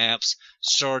shtetl maps,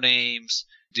 surnames,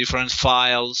 different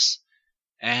files.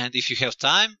 And if you have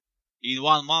time, in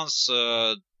 1 month,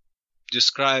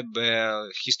 describe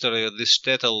history of this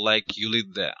shtetl like you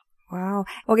live there. Wow.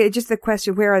 Okay, just the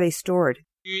question, where are they stored?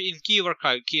 In Kyiv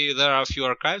archive. There are a few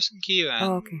archives in Kyiv,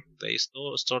 and they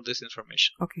store this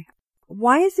information. Okay.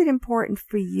 Why is it important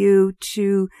for you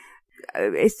to,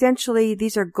 essentially,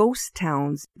 these are ghost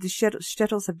towns. The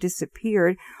shtetls have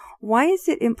disappeared. Why is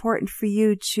it important for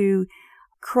you to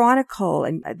chronicle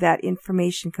that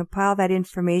information, compile that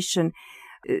information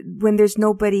when there's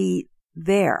nobody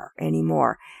there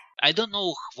anymore? I don't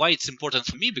know why it's important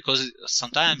for me, because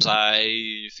sometimes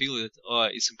I feel that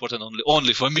it's important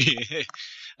only for me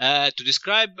to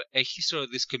describe a history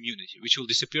of this community, which will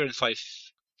disappear in 5-10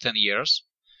 years,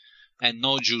 and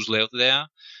no Jews left there.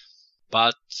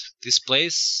 But this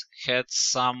place had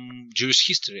some Jewish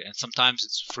history, and sometimes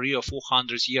it's 300 or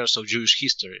 400 years of Jewish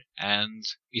history, and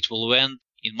it will end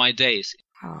in my days.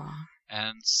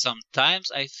 And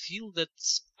sometimes I feel that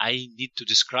I need to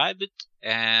describe it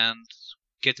and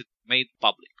get it made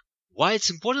public. Why it's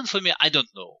important for me, I don't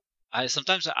know.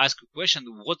 Sometimes I ask a question,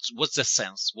 what's the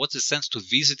sense? What's the sense to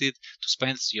visit it, to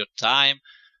spend your time?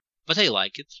 But I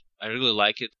like it. I really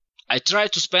like it. I try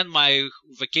to spend my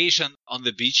vacation on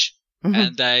the beach,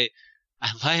 and I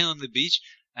lie on the beach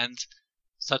and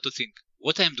start to think,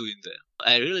 what I'm doing there.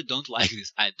 I really don't like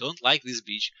this. I don't like this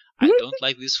beach. I don't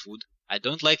like this food. I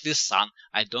don't like this sun.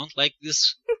 I don't like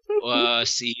this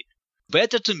sea.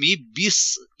 Better to me be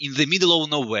in the middle of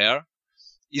nowhere.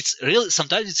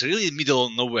 Sometimes it's really in the middle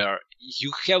of nowhere.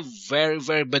 You have very,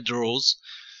 very bad roads.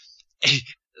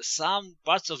 Some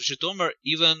parts of Zhytomyr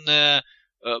even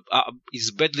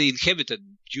is badly inhabited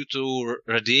due to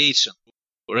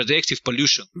radioactive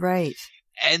pollution. Right.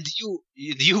 And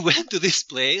you went to this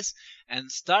place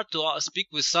and start to speak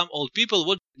with some old people.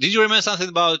 What did you remember something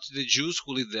about the Jews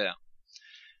who live there?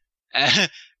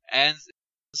 And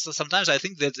so sometimes I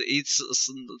think that it's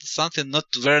something not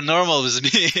very normal with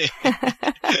me.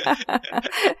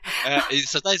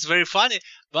 It's sometimes very funny,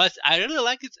 but I really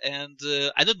like it, and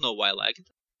I don't know why I like it.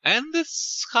 And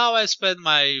that's how I spend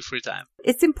my free time.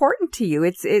 It's important to you.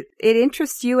 It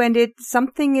interests you, and it's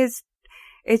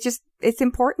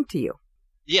important to you.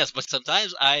 Yes, but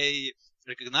sometimes I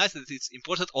recognize that it's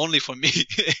important only for me.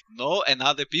 No, and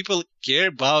other people care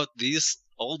about this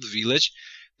old village,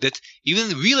 that even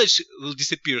the village will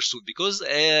disappear soon, because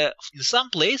in some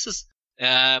places,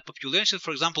 population,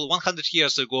 for example, 100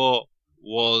 years ago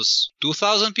was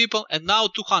 2,000 people, and now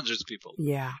 200 people.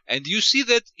 Yeah. And you see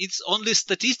that it's only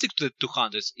statistic to the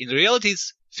 200. In reality,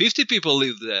 it's 50 people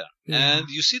live there. Yeah. And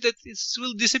you see that it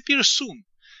will disappear soon.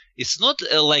 It's not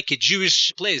like a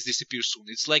Jewish place disappears soon.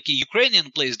 It's like a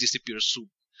Ukrainian place disappears soon.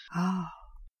 Oh,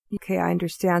 okay, I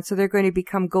understand. So they're going to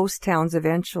become ghost towns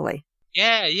eventually.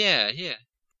 Yeah.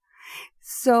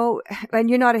 So, and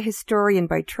you're not a historian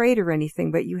by trade or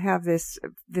anything, but you have this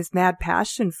mad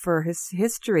passion for his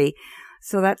history.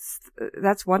 So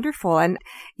that's wonderful. And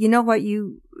you know what,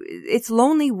 it's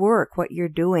lonely work what you're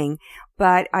doing,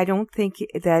 but I don't think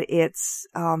that it's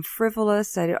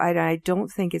frivolous. I don't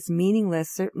think it's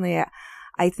meaningless. Certainly,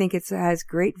 I think it has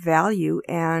great value,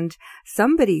 and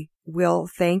somebody will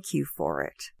thank you for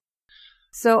it.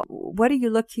 So what are you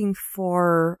looking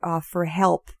for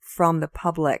help from the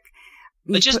public?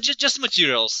 Just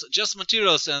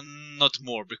materials and not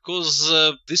more, because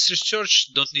this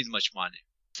research don't need much money.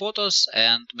 Photos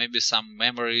and maybe some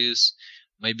memories,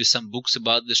 maybe some books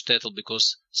about the shtetl,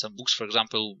 because some books, for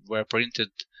example, were printed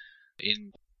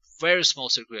in very small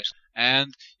circulation,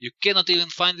 and you cannot even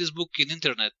find this book in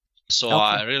internet. So Okay.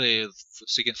 I really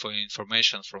seeking for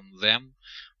information from them,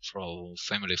 from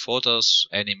family photos,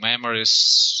 any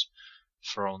memories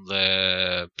from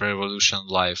the pre-revolution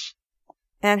life.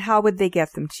 And how would they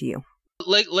get them to you?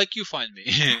 Like you find me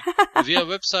via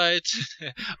website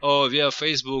or via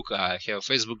Facebook. I have a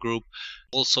Facebook group,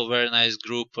 also very nice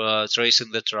group,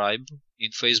 Tracing the Tribe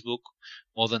in Facebook.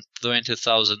 More than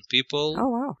 20,000 people Oh,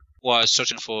 wow. who are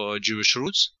searching for Jewish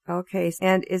roots. Okay.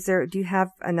 And do you have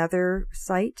another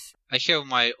site? I have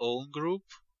my own group,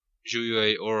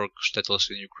 Jew.ua.org,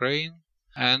 Shtetls in Ukraine,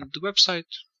 and the website,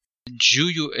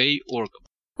 Jew.ua.org.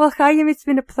 Well, Chaim, it's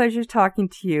been a pleasure talking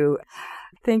to you.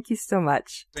 Thank you so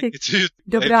much. Thank you too.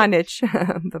 Dobranich.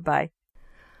 Bye-bye.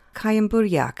 Chaim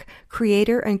Buryak,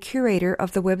 creator and curator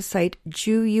of the website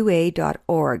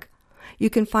Jew.ua.org. You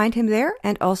can find him there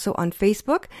and also on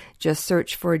Facebook. Just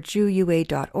search for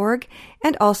Jew.ua.org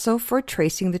and also for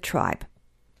Tracing the Tribe.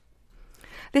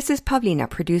 This is Pavlina,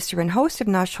 producer and host of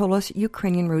Nash Holos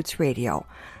Ukrainian Roots Radio.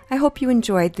 I hope you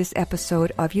enjoyed this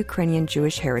episode of Ukrainian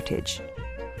Jewish Heritage.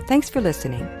 Thanks for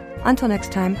listening. Until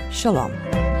next time, Shalom.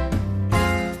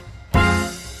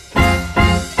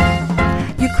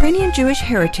 Ukrainian Jewish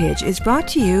Heritage is brought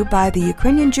to you by the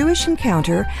Ukrainian Jewish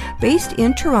Encounter based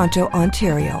in Toronto,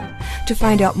 Ontario. To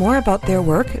find out more about their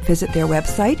work, visit their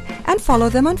website and follow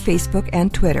them on Facebook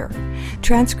and Twitter.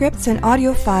 Transcripts and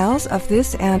audio files of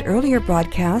this and earlier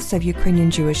broadcasts of Ukrainian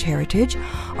Jewish Heritage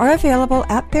are available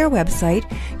at their website,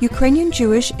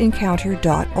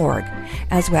 ukrainianjewishencounter.org,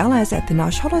 as well as at the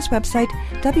Nash Holos website,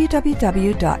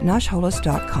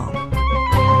 www.nashholos.com.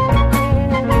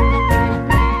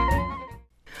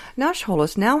 Nash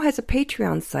Holos now has a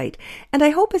Patreon site, and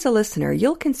I hope as a listener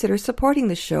you'll consider supporting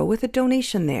the show with a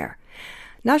donation there.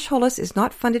 Nash Holos is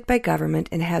not funded by government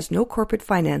and has no corporate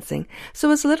financing, so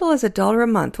as little as $1 a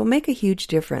month will make a huge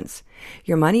difference.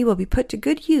 Your money will be put to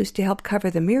good use to help cover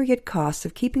the myriad costs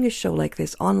of keeping a show like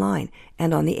this online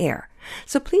and on the air.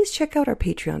 So please check out our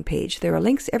Patreon page. There are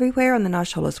links everywhere on the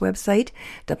Nash Holos website,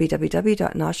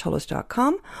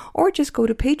 www.nashholos.com, or just go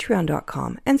to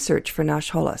patreon.com and search for Nash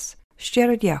Holos.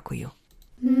 Щиро дякую.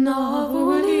 На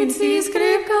вулиці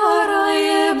скрипка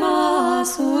грає,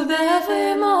 басу де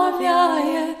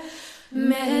вимовляє.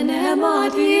 Мене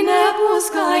мати не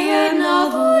пускає на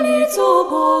вулицю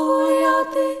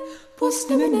погуляти.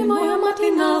 Пусти мене, моя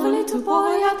мати, на вулицю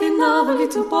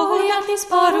погуляти, з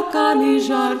парубками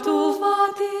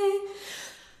жартувати.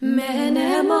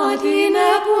 Мене мати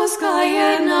не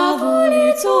пускає на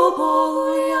вулицю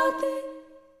погуляти.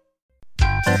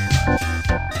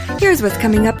 Here's what's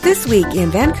coming up this week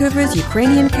in Vancouver's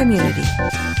Ukrainian community.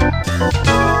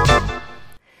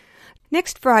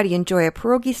 Next Friday, enjoy a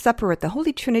pierogi supper at the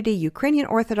Holy Trinity Ukrainian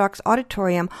Orthodox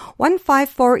Auditorium,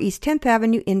 154 East 10th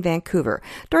Avenue in Vancouver.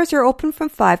 Doors are open from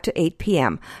 5 to 8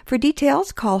 p.m. For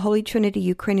details, call Holy Trinity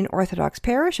Ukrainian Orthodox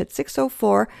Parish at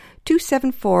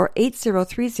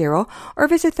 604-274-8030 or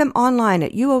visit them online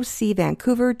at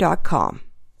uocvancouver.com.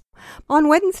 On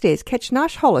Wednesdays, catch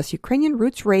Nash Holos Ukrainian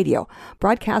Roots Radio,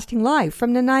 broadcasting live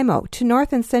from Nanaimo to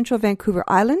North and Central Vancouver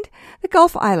Island, the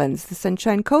Gulf Islands, the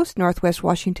Sunshine Coast, Northwest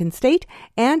Washington State,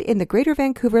 and in the Greater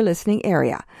Vancouver listening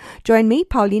area. Join me,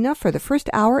 Paulina, for the first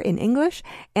hour in English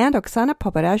and Oksana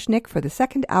Poborashnik for the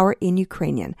second hour in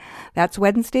Ukrainian. That's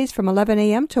Wednesdays from 11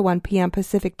 a.m. to 1 p.m.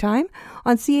 Pacific Time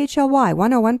on CHLY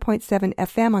 101.7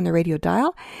 FM on the radio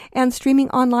dial and streaming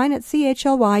online at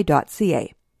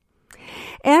chly.ca.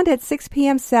 And at 6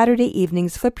 p.m. Saturday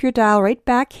evenings, flip your dial right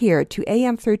back here to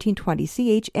AM 1320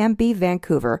 CHMB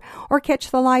Vancouver or catch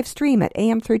the live stream at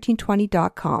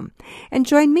am1320.com. And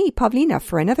join me, Pavlina,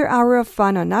 for another hour of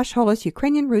fun on Nash Holos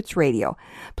Ukrainian Roots Radio.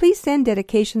 Please send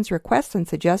dedications, requests, and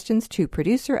suggestions to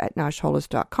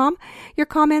producer@nashholos.com. Your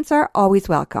comments are always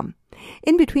welcome.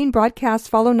 In between broadcasts,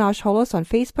 follow Nash Holos on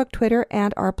Facebook, Twitter,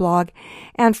 and our blog.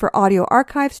 And for audio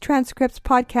archives, transcripts,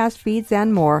 podcast feeds,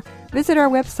 and more, visit our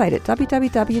website at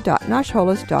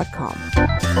www.nashholos.com.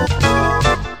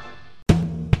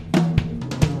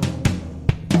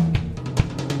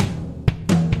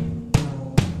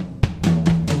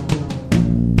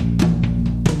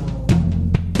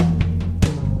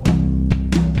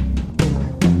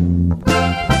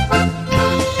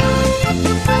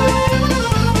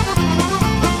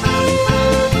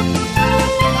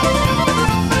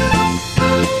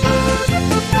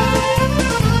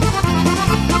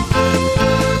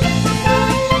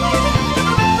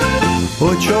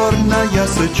 Чорна,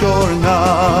 яси чорна,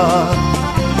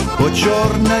 о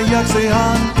чорна, як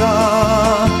циганка.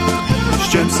 З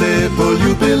чим се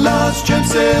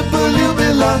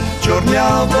полюбила,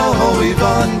 чорнявого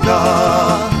Іванка.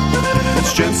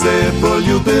 З чим се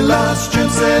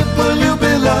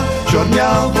полюбила,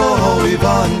 чорнявого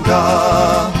Іванка.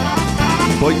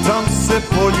 Ой, там се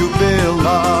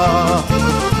полюбила,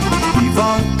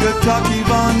 Іванка, так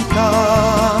Іванка.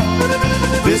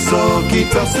 Wysoki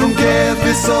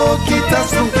ta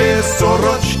strunkie,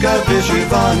 soroczka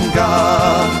wyżywanka.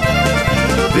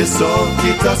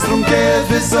 Wysoki ta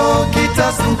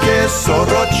strunkie,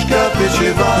 soroczka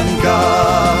wyżywanka.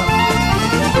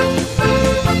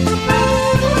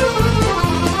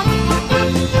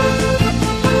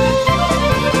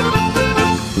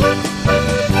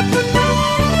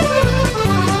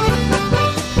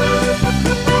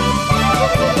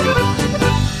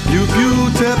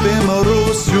 Тебе,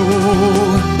 Марусю,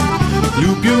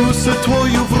 люблю се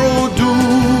твою вроду.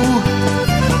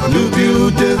 Люблю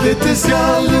дивитися,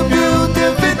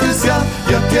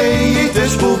 як ти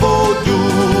йдеш по воду.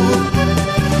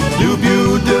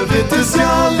 Люблю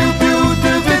дивитися,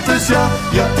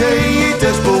 як ти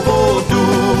йдеш по воду.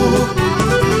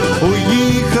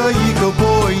 Уїхай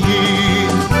ковбої,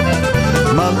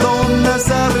 Мадонна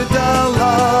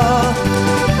заридала.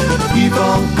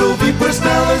 Іванкові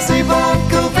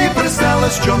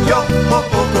приснилось, чом я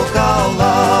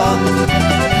покохала.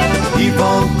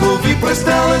 Іванкові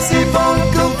приснилось,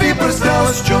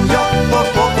 чом я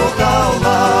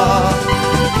покохала.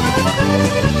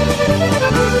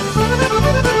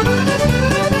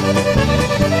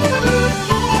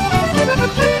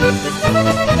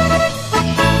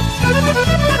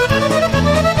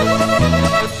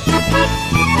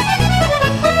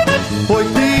 Ой,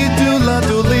 піду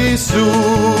до лісу,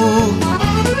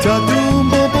 та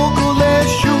думаю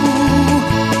поколешу.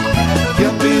 Я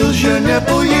більше не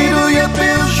поїду,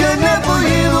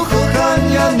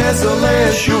 кохання не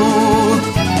залишу.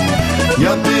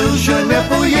 Я більше не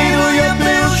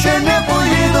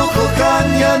поїду,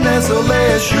 кохання не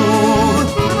залишу.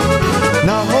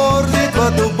 На горлі два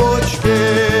дубочки,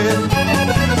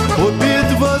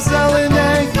 обидва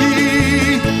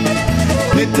зелененькі.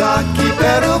 Ми такі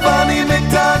перовані,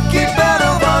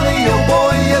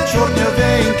 обоє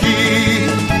чорнявенькі.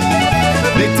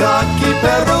 Ми такі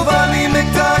перовані,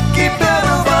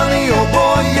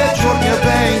 обоє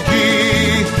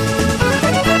чорнявенькі.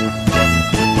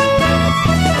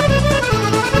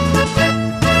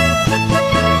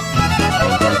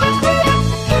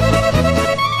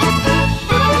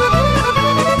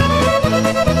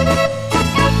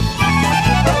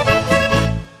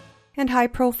 And high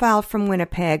profile from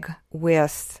Winnipeg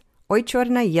with Oj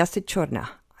Chorna, Яси Chorna.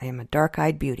 I am a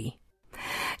dark-eyed beauty.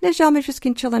 На жаль, ми вже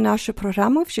скінчили нашу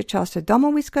програму, вже час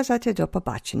додому сказати до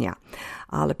побачення.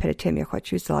 Але перед тим я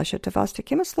хочу залишити вас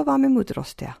такими словами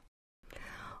мудрості.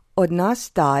 Одна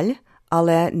сталь,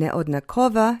 але не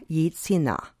однакова її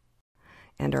ціна.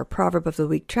 And our proverb of the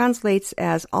week translates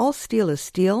as, all steel is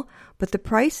steel, but the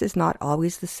price is not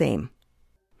always the same.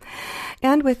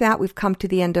 And with that, we've come to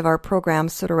the end of our program,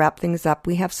 so to wrap things up,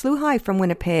 we have Sluhai from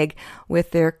Winnipeg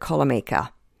with their Kolomeka.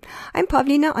 I'm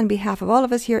Pavlina on behalf of all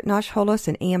of us here at Nash Holos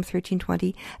and AM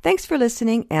 1320. Thanks for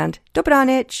listening, and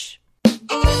Dobranich!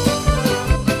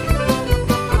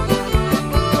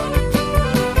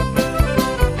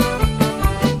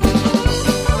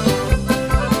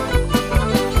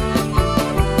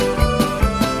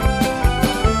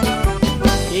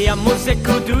 Я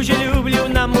музику дуже люблю,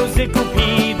 на музику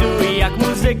піду. Як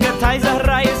музика та й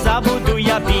заграє, забуду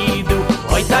я біду.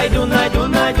 Ой, та йду, найду,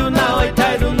 ой,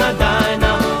 та йду,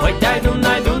 надайна. Ой, та йду,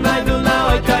 найду,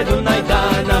 ой, та йду,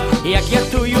 найдайна. Як я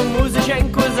тую музику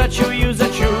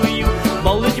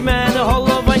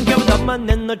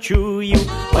ночую.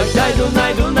 Ой, тай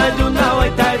Дунай, Дунай, Дунай,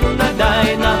 ой, тай Дунай,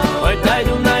 дайна. Ой, тай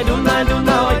Дунай, Дунай,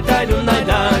 Дунай, ой, тай Дунай,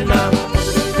 дайна.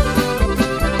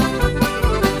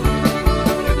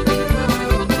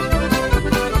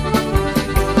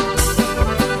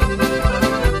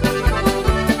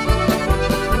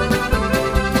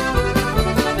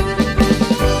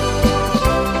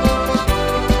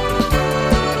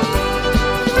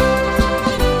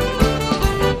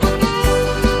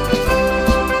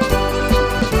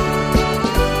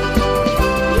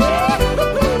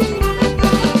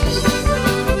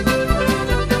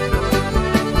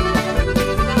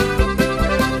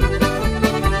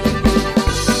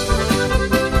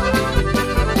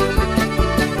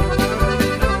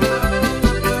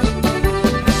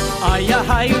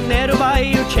 Не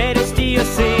рубаю через ті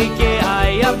осики, а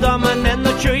я вдома не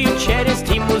ночую через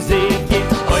ті музики.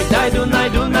 Ой, тай Дунай,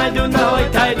 Дунай, Дунай, ой,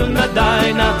 тай Дунай,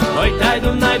 дайна. Ой, тай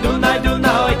Дунай, Дунай,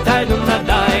 Дунай, ой, тай Дунай,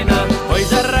 дайна. Ой,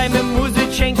 зарайми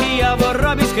музиченьки, я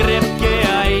воробі скрипки,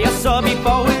 а я собі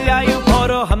погуляю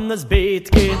порогам на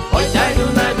збитки. Ой, тай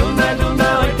Дунай, Дунай,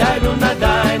 Дунай, ой, тай Дунай,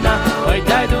 дайна. Ой,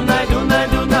 тай Дунай, Дунай,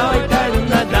 Дунай, ой, тай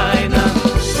Дунай, дайна.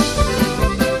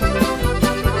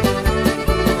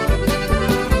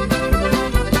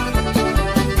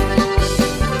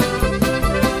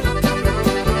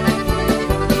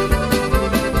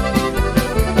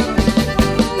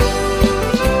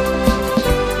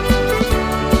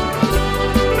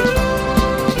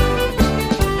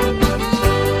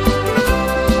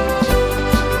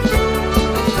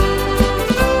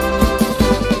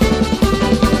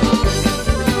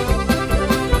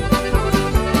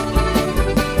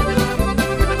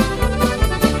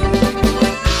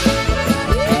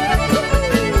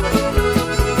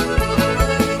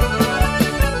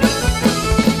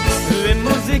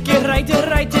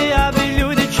 Грайте, а ви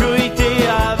люди чуйте,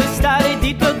 а ви старі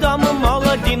йдіть додому,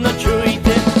 молоді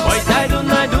ночуйте. Ой, тай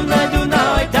Дунай, Дунай, Дунай,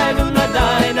 ой, тай Дунай,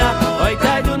 дайна. Ой,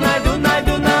 тай Дунай, Дунай,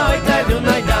 Дунай, ой, тай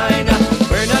Дунай, дайна.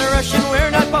 We're not Russian,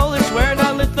 we're not Polish, we're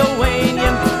not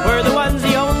Lithuanian. We're the ones,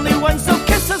 the only ones, so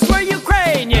kiss us, we're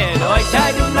Ukrainian. Ой,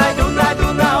 тай Дунай, Дунай,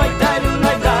 Дунай, ой, тай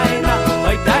Дунай, дайна.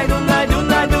 Ой, тай Дунай,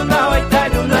 Дунай, Дунай, ой, тай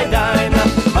Дунай, дайна.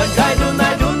 Ой, тай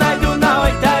Дунай, Дунай, Дунай,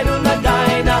 ой, тай Дунай,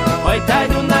 дайна. Ой, тай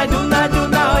Дунай, Дунай,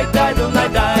 Дунай, ой, тай Дунай,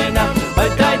 дайна. Ой,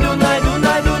 тай Дунай,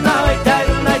 Дунай, Дунай, ой, тай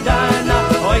Дунай, дайна.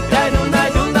 Ой, тай Дунай,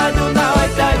 Дунай, Дунай, ой,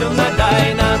 тай Дунай,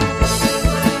 дайна.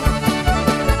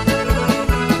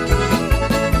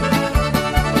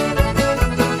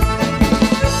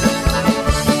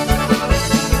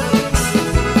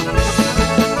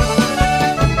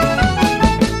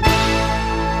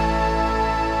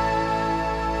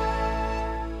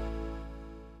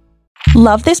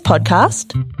 Love this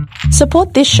podcast?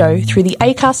 Support this show through the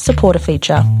Acast supporter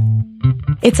feature.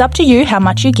 It's up to you how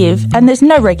much you give, and there's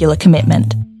no regular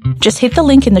commitment. Just hit the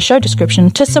link in the show description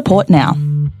to support now.